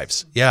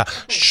archives. Yeah,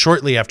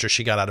 shortly after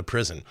she got out of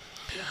prison.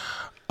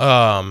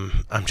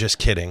 I'm just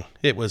kidding.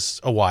 It was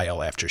a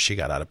while after she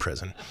got out of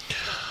prison.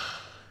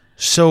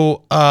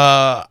 So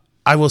I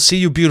will see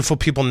you beautiful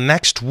people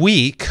next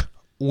week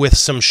with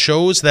some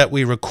shows that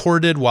we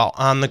recorded while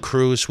on the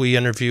cruise. We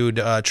interviewed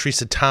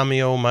Teresa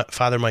Tomeo,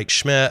 Father Mike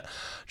Schmidt,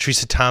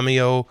 Teresa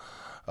Tomeo,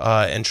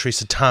 and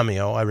Teresa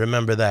Tomeo. I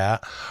remember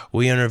that.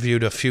 We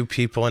interviewed a few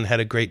people and had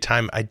a great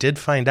time. I did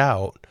find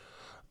out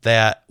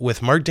that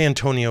with Mark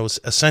D'Antonio's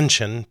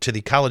ascension to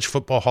the College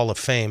Football Hall of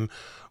Fame,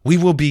 we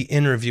will be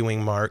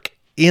interviewing Mark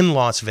in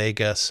Las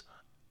Vegas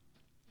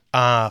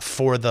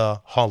for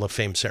the Hall of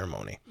Fame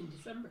ceremony.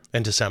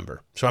 In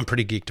December. So I'm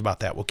pretty geeked about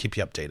that. We'll keep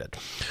you updated.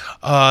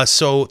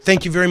 So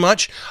thank you very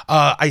much.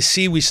 I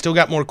see we still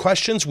got more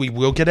questions. We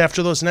will get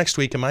after those next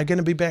week. Am I going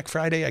to be back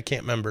Friday? I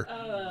can't remember.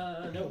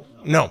 No.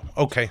 No.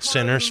 Okay,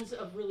 sinners.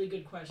 Of really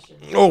good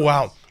questions. Oh,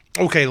 wow.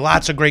 Okay,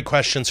 lots of great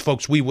questions,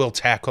 folks. We will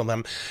tackle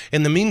them.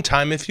 In the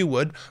meantime, if you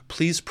would,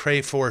 please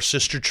pray for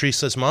Sister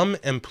Teresa's mom,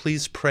 and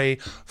please pray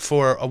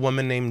for a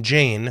woman named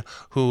Jane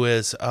who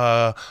is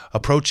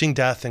approaching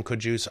death and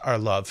could use our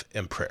love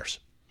and prayers.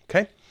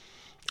 Okay?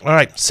 All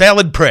right,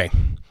 salad pray.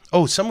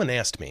 Oh, someone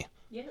asked me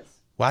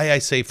why I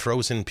say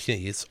frozen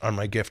peas are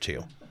my gift to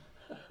you,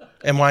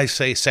 and why I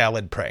say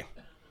salad pray.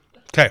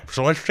 Okay,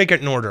 so let's take it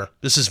in order.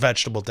 This is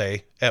Vegetable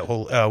Day at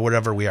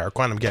wherever we are,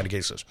 Quantum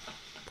Catechesis.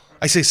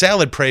 I say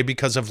salad pray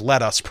because of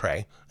Let Us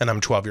Pray, and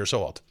I'm 12 years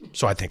old,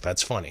 so I think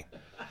that's funny.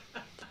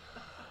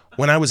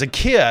 When I was a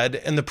kid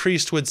and the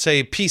priest would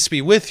say, peace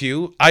be with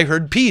you, I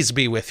heard peas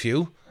be with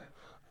you,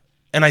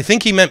 and I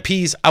think he meant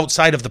peas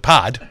outside of the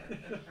pod,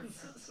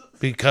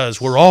 because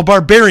we're all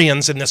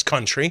barbarians in this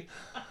country.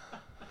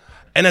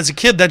 And as a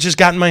kid, that just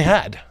got in my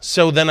head.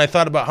 So then I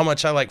thought about how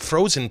much I like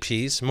frozen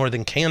peas more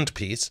than canned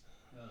peas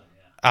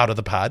out of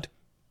the pod.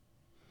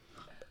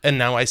 And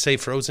now I say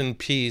frozen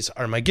peas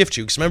are my gift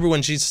to you. Because remember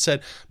when Jesus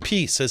said,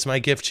 peace is my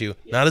gift to you.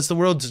 Not as the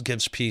world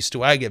gives peace,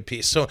 do I give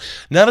peace. So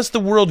not as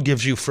the world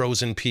gives you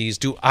frozen peas,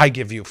 do I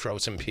give you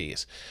frozen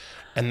peas.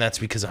 And that's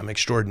because I'm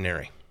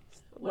extraordinary.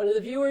 One of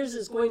the viewers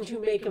is going to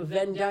make a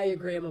Venn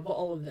diagram of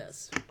all of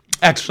this.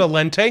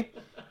 Excelente.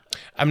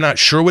 I'm not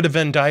sure what a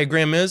Venn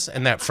diagram is,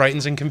 and that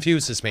frightens and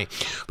confuses me.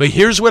 But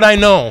here's what I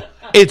know.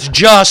 It's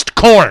just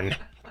corn.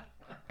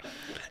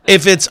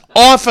 If it's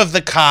off of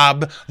the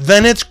cob,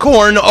 then it's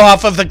corn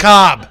off of the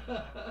cob.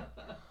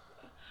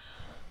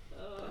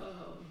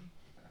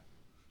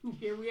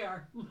 Here we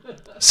are.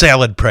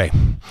 Salad pray.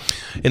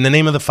 In the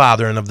name of the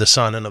Father, and of the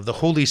Son, and of the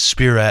Holy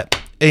Spirit.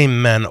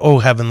 Amen. Oh,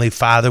 Heavenly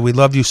Father, we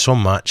love you so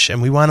much,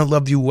 and we want to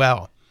love you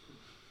well.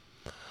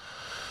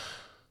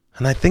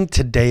 And I think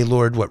today,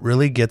 Lord, what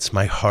really gets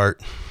my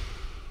heart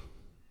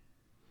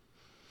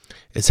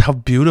is how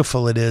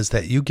beautiful it is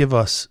that you give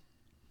us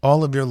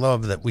all of your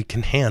love that we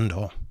can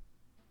handle.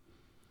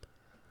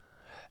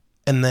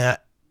 And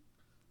that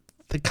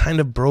the kind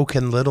of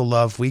broken little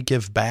love we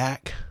give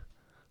back,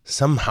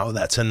 somehow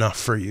that's enough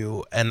for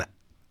you. And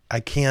I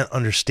can't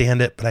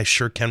understand it, but I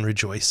sure can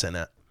rejoice in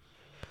it.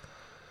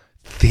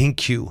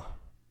 Thank you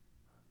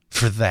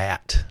for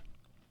that.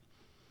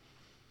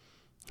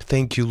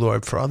 Thank you,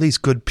 Lord, for all these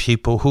good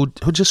people who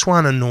just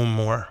want to know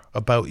more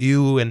about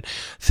you. And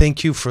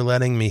thank you for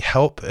letting me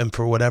help, and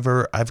for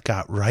whatever I've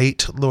got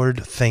right,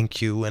 Lord,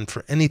 thank you. And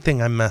for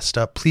anything I messed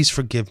up, please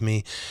forgive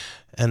me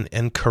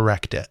and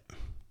correct it.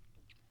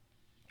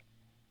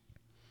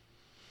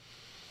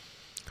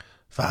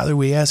 Father,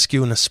 we ask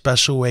you in a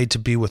special way to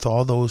be with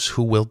all those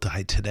who will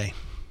die today.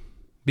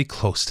 Be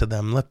close to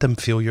them. Let them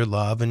feel your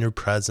love and your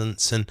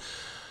presence. And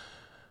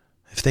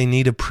if they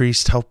need a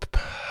priest, help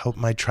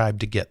my tribe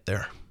to get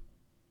there.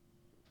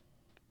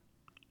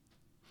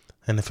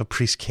 And if a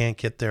priest can't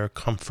get there,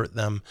 comfort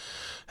them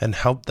and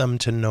help them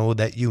to know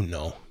that you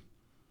know,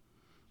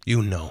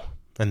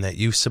 and that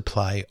you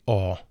supply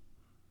all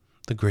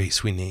the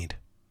grace we need.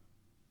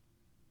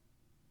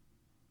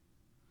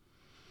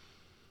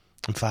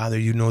 And Father,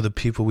 you know the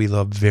people we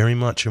love very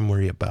much and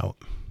worry about.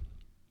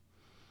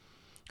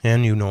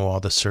 And you know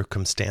all the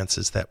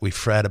circumstances that we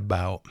fret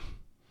about.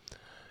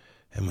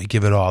 And we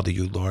give it all to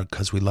you, Lord,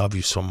 because we love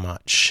you so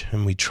much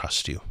and we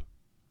trust you.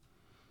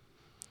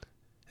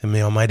 And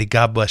may Almighty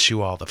God bless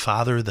you all, the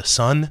Father, the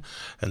Son,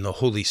 and the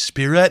Holy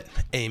Spirit.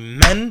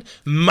 Amen.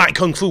 My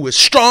Kung Fu is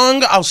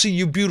strong. I'll see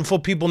you beautiful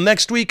people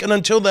next week. And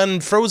until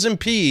then, frozen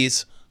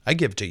peas, I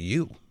give to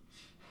you.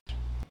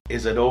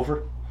 Is it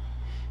over?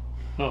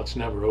 No, it's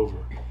never over.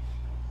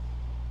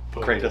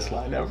 But, Greatest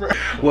line ever.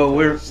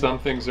 Well, some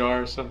things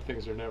are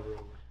never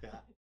over.